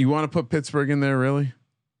 You want to put Pittsburgh in there, really?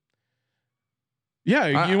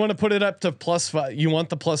 Yeah, you want to put it up to +5. You want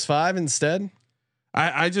the +5 instead?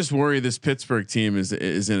 I just worry this Pittsburgh team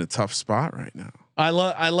is in a tough spot right now.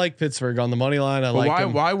 I like Pittsburgh on the money line.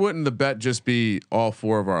 Why wouldn't the bet just be all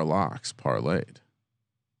 4 of our locks parlayed?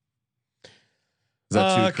 Is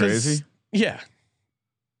that too crazy? Yeah.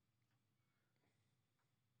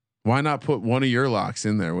 Why not put one of your locks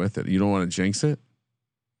in there with it? You don't want to jinx it?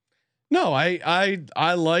 No, I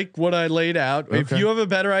like what I laid out. Okay. If you have a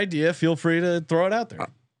better idea, feel free to throw it out there.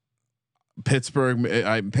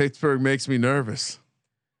 Pittsburgh makes me nervous.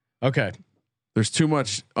 Okay. There's too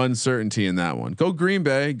much uncertainty in that one. Go Green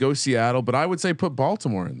Bay, go Seattle, but I would say put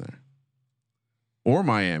Baltimore in there. Or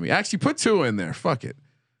Miami. Actually put 2 in there. Fuck it.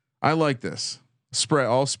 I like this. Spread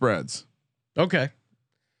all spreads. Okay.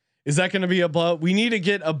 Is that going to be above? We need to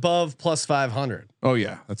get above plus 500. Oh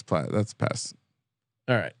yeah, that's past.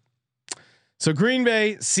 All right. So Green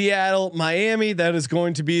Bay, Seattle, Miami. That is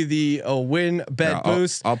going to be the win bet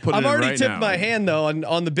boost. I'll put it. I've already right tipped now. my hand though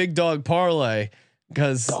on the big dog parlay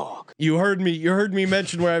because you heard me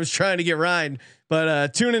mention where I was trying to get Ryan.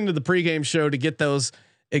 But tune into the pregame show to get those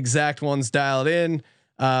exact ones dialed in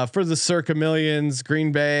for the Circa Millions.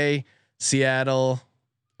 Green Bay, Seattle,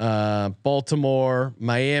 Baltimore,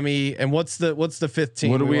 Miami, and what's the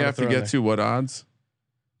 15? What do we have to get to? What odds?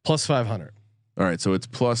 Plus 500. All right, so it's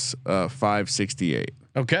plus 568.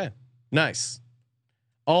 Okay, nice.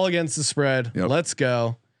 All against the spread. Yep. Let's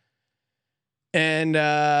go. And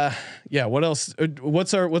yeah, what else?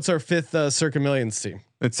 What's our fifth Circa Millions team?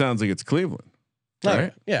 It sounds like it's Cleveland,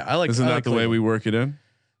 right? Yeah, I like. Isn't that like the Cleveland. way we work it in?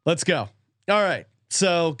 Let's go. All right,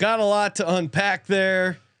 so got a lot to unpack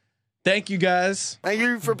there. Thank you guys. Thank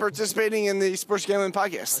you for participating in the Sports Gambling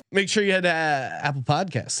Podcast. Make sure you head to Apple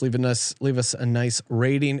Podcasts. Leave us a nice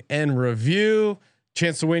rating and review.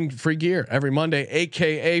 Chance to win free gear every Monday,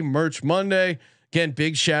 aka Merch Monday. Again,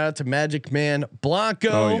 big shout out to Magic Man Blanco.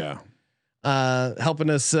 Oh yeah, helping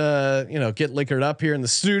us get liquored up here in the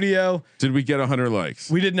studio. Did we get 100 likes?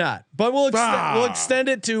 We did not, but we'll extend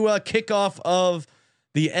it to kickoff of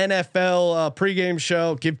the NFL pregame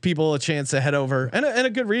show. Give people a chance to head over and a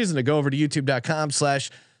good reason to go over to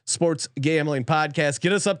youtube.com/sports gambling podcast.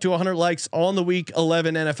 Get us up to 100 likes on the week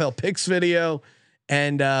 11 NFL picks video.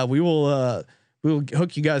 And we will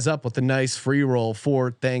hook you guys up with a nice free roll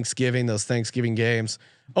for Thanksgiving, those Thanksgiving games.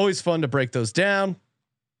 Always fun to break those down.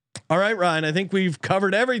 All right, Ryan, I think we've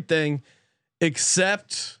covered everything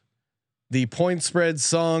except the point spread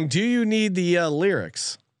song. Do you need the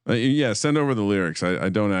lyrics? Yeah, send over the lyrics. I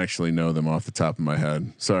don't actually know them off the top of my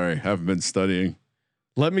head. Sorry, haven't been studying.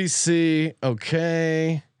 Let me see.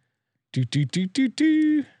 Okay. Do. Do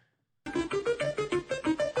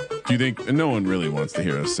you think no one really wants to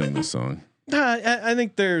hear us sing this song? I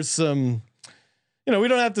think there's some. We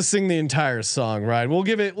don't have to sing the entire song, right? We'll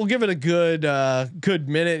give it a good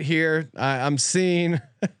minute here. I'm seeing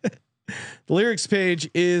the lyrics page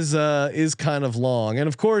is kind of long, and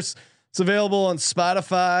of course. It's available on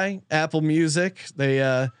Spotify, Apple Music. They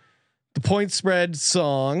the point spread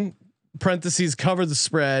song (parentheses cover the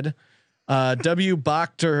spread). W.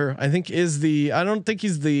 Bachter, I think I don't think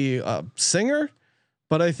he's the singer,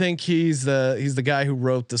 but I think he's the guy who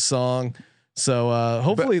wrote the song. So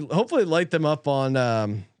hopefully light them up on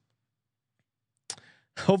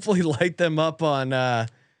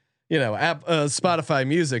Spotify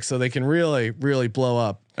Music so they can really blow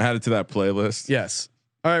up. Add it to that playlist. Yes.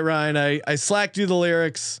 All right, Ryan, I slacked you the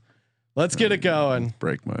lyrics. Let's get it going.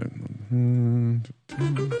 Break my.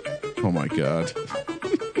 Oh my God.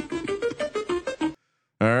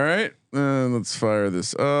 All right, let's fire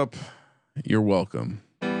this up. You're welcome.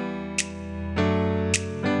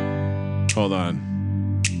 Hold on.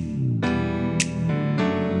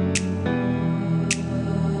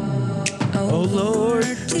 Oh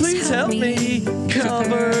Lord, please help me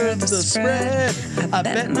cover the spread. I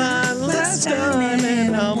bet my last time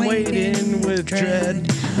and I'm waiting with dread.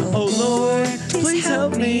 Oh Lord, please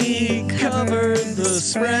help me cover the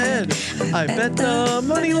spread. I bet the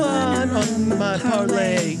money line on my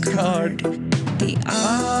parlay card. The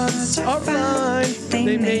odds are fine.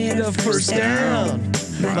 They made a first down.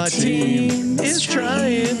 My team is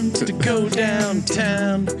trying to go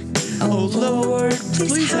downtown. Oh Lord,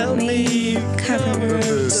 please help me cover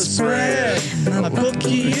the spread. My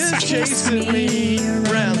bookie is chasing me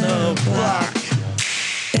around the block.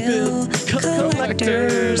 Bill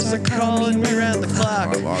collectors are calling me around the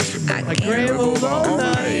clock. I gambled all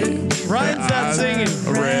night. Ryan's not singing.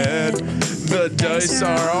 Red, the dice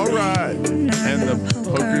are alright, and the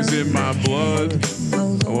poker's in my blood.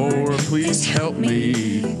 Lord, please help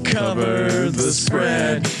me cover the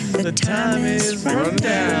spread. The time is running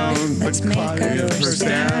down. Let's clock a first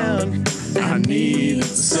down. I need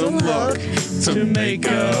some luck to make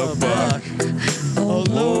a buck. Oh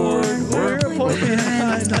Lord, we're a point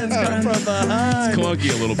behind. Let's come from behind.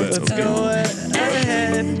 Clunky a little bit. Let's go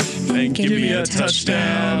ahead and give me a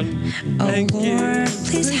touchdown. Oh And Lord,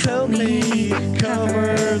 please help me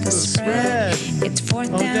cover the spread. It's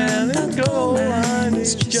fourth Down down, and the goal line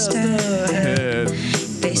is just ahead.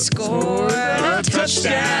 They scored a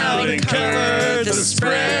touchdown and covered the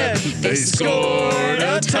spread. They scored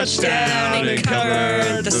a touchdown and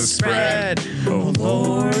covered the spread. Oh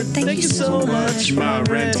Lord, thank you so much. My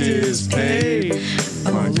rent is paid.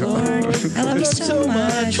 Oh Lord, I love you so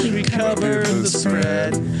much. We covered the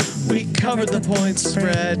spread. We covered the point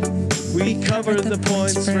spread. We covered the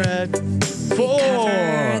point spread. For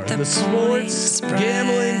the Sports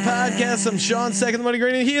Gambling Podcast, I'm Sean, second the money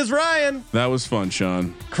green, and he is Ryan. That was fun,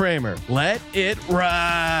 Sean. Kramer, let it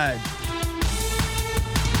ride.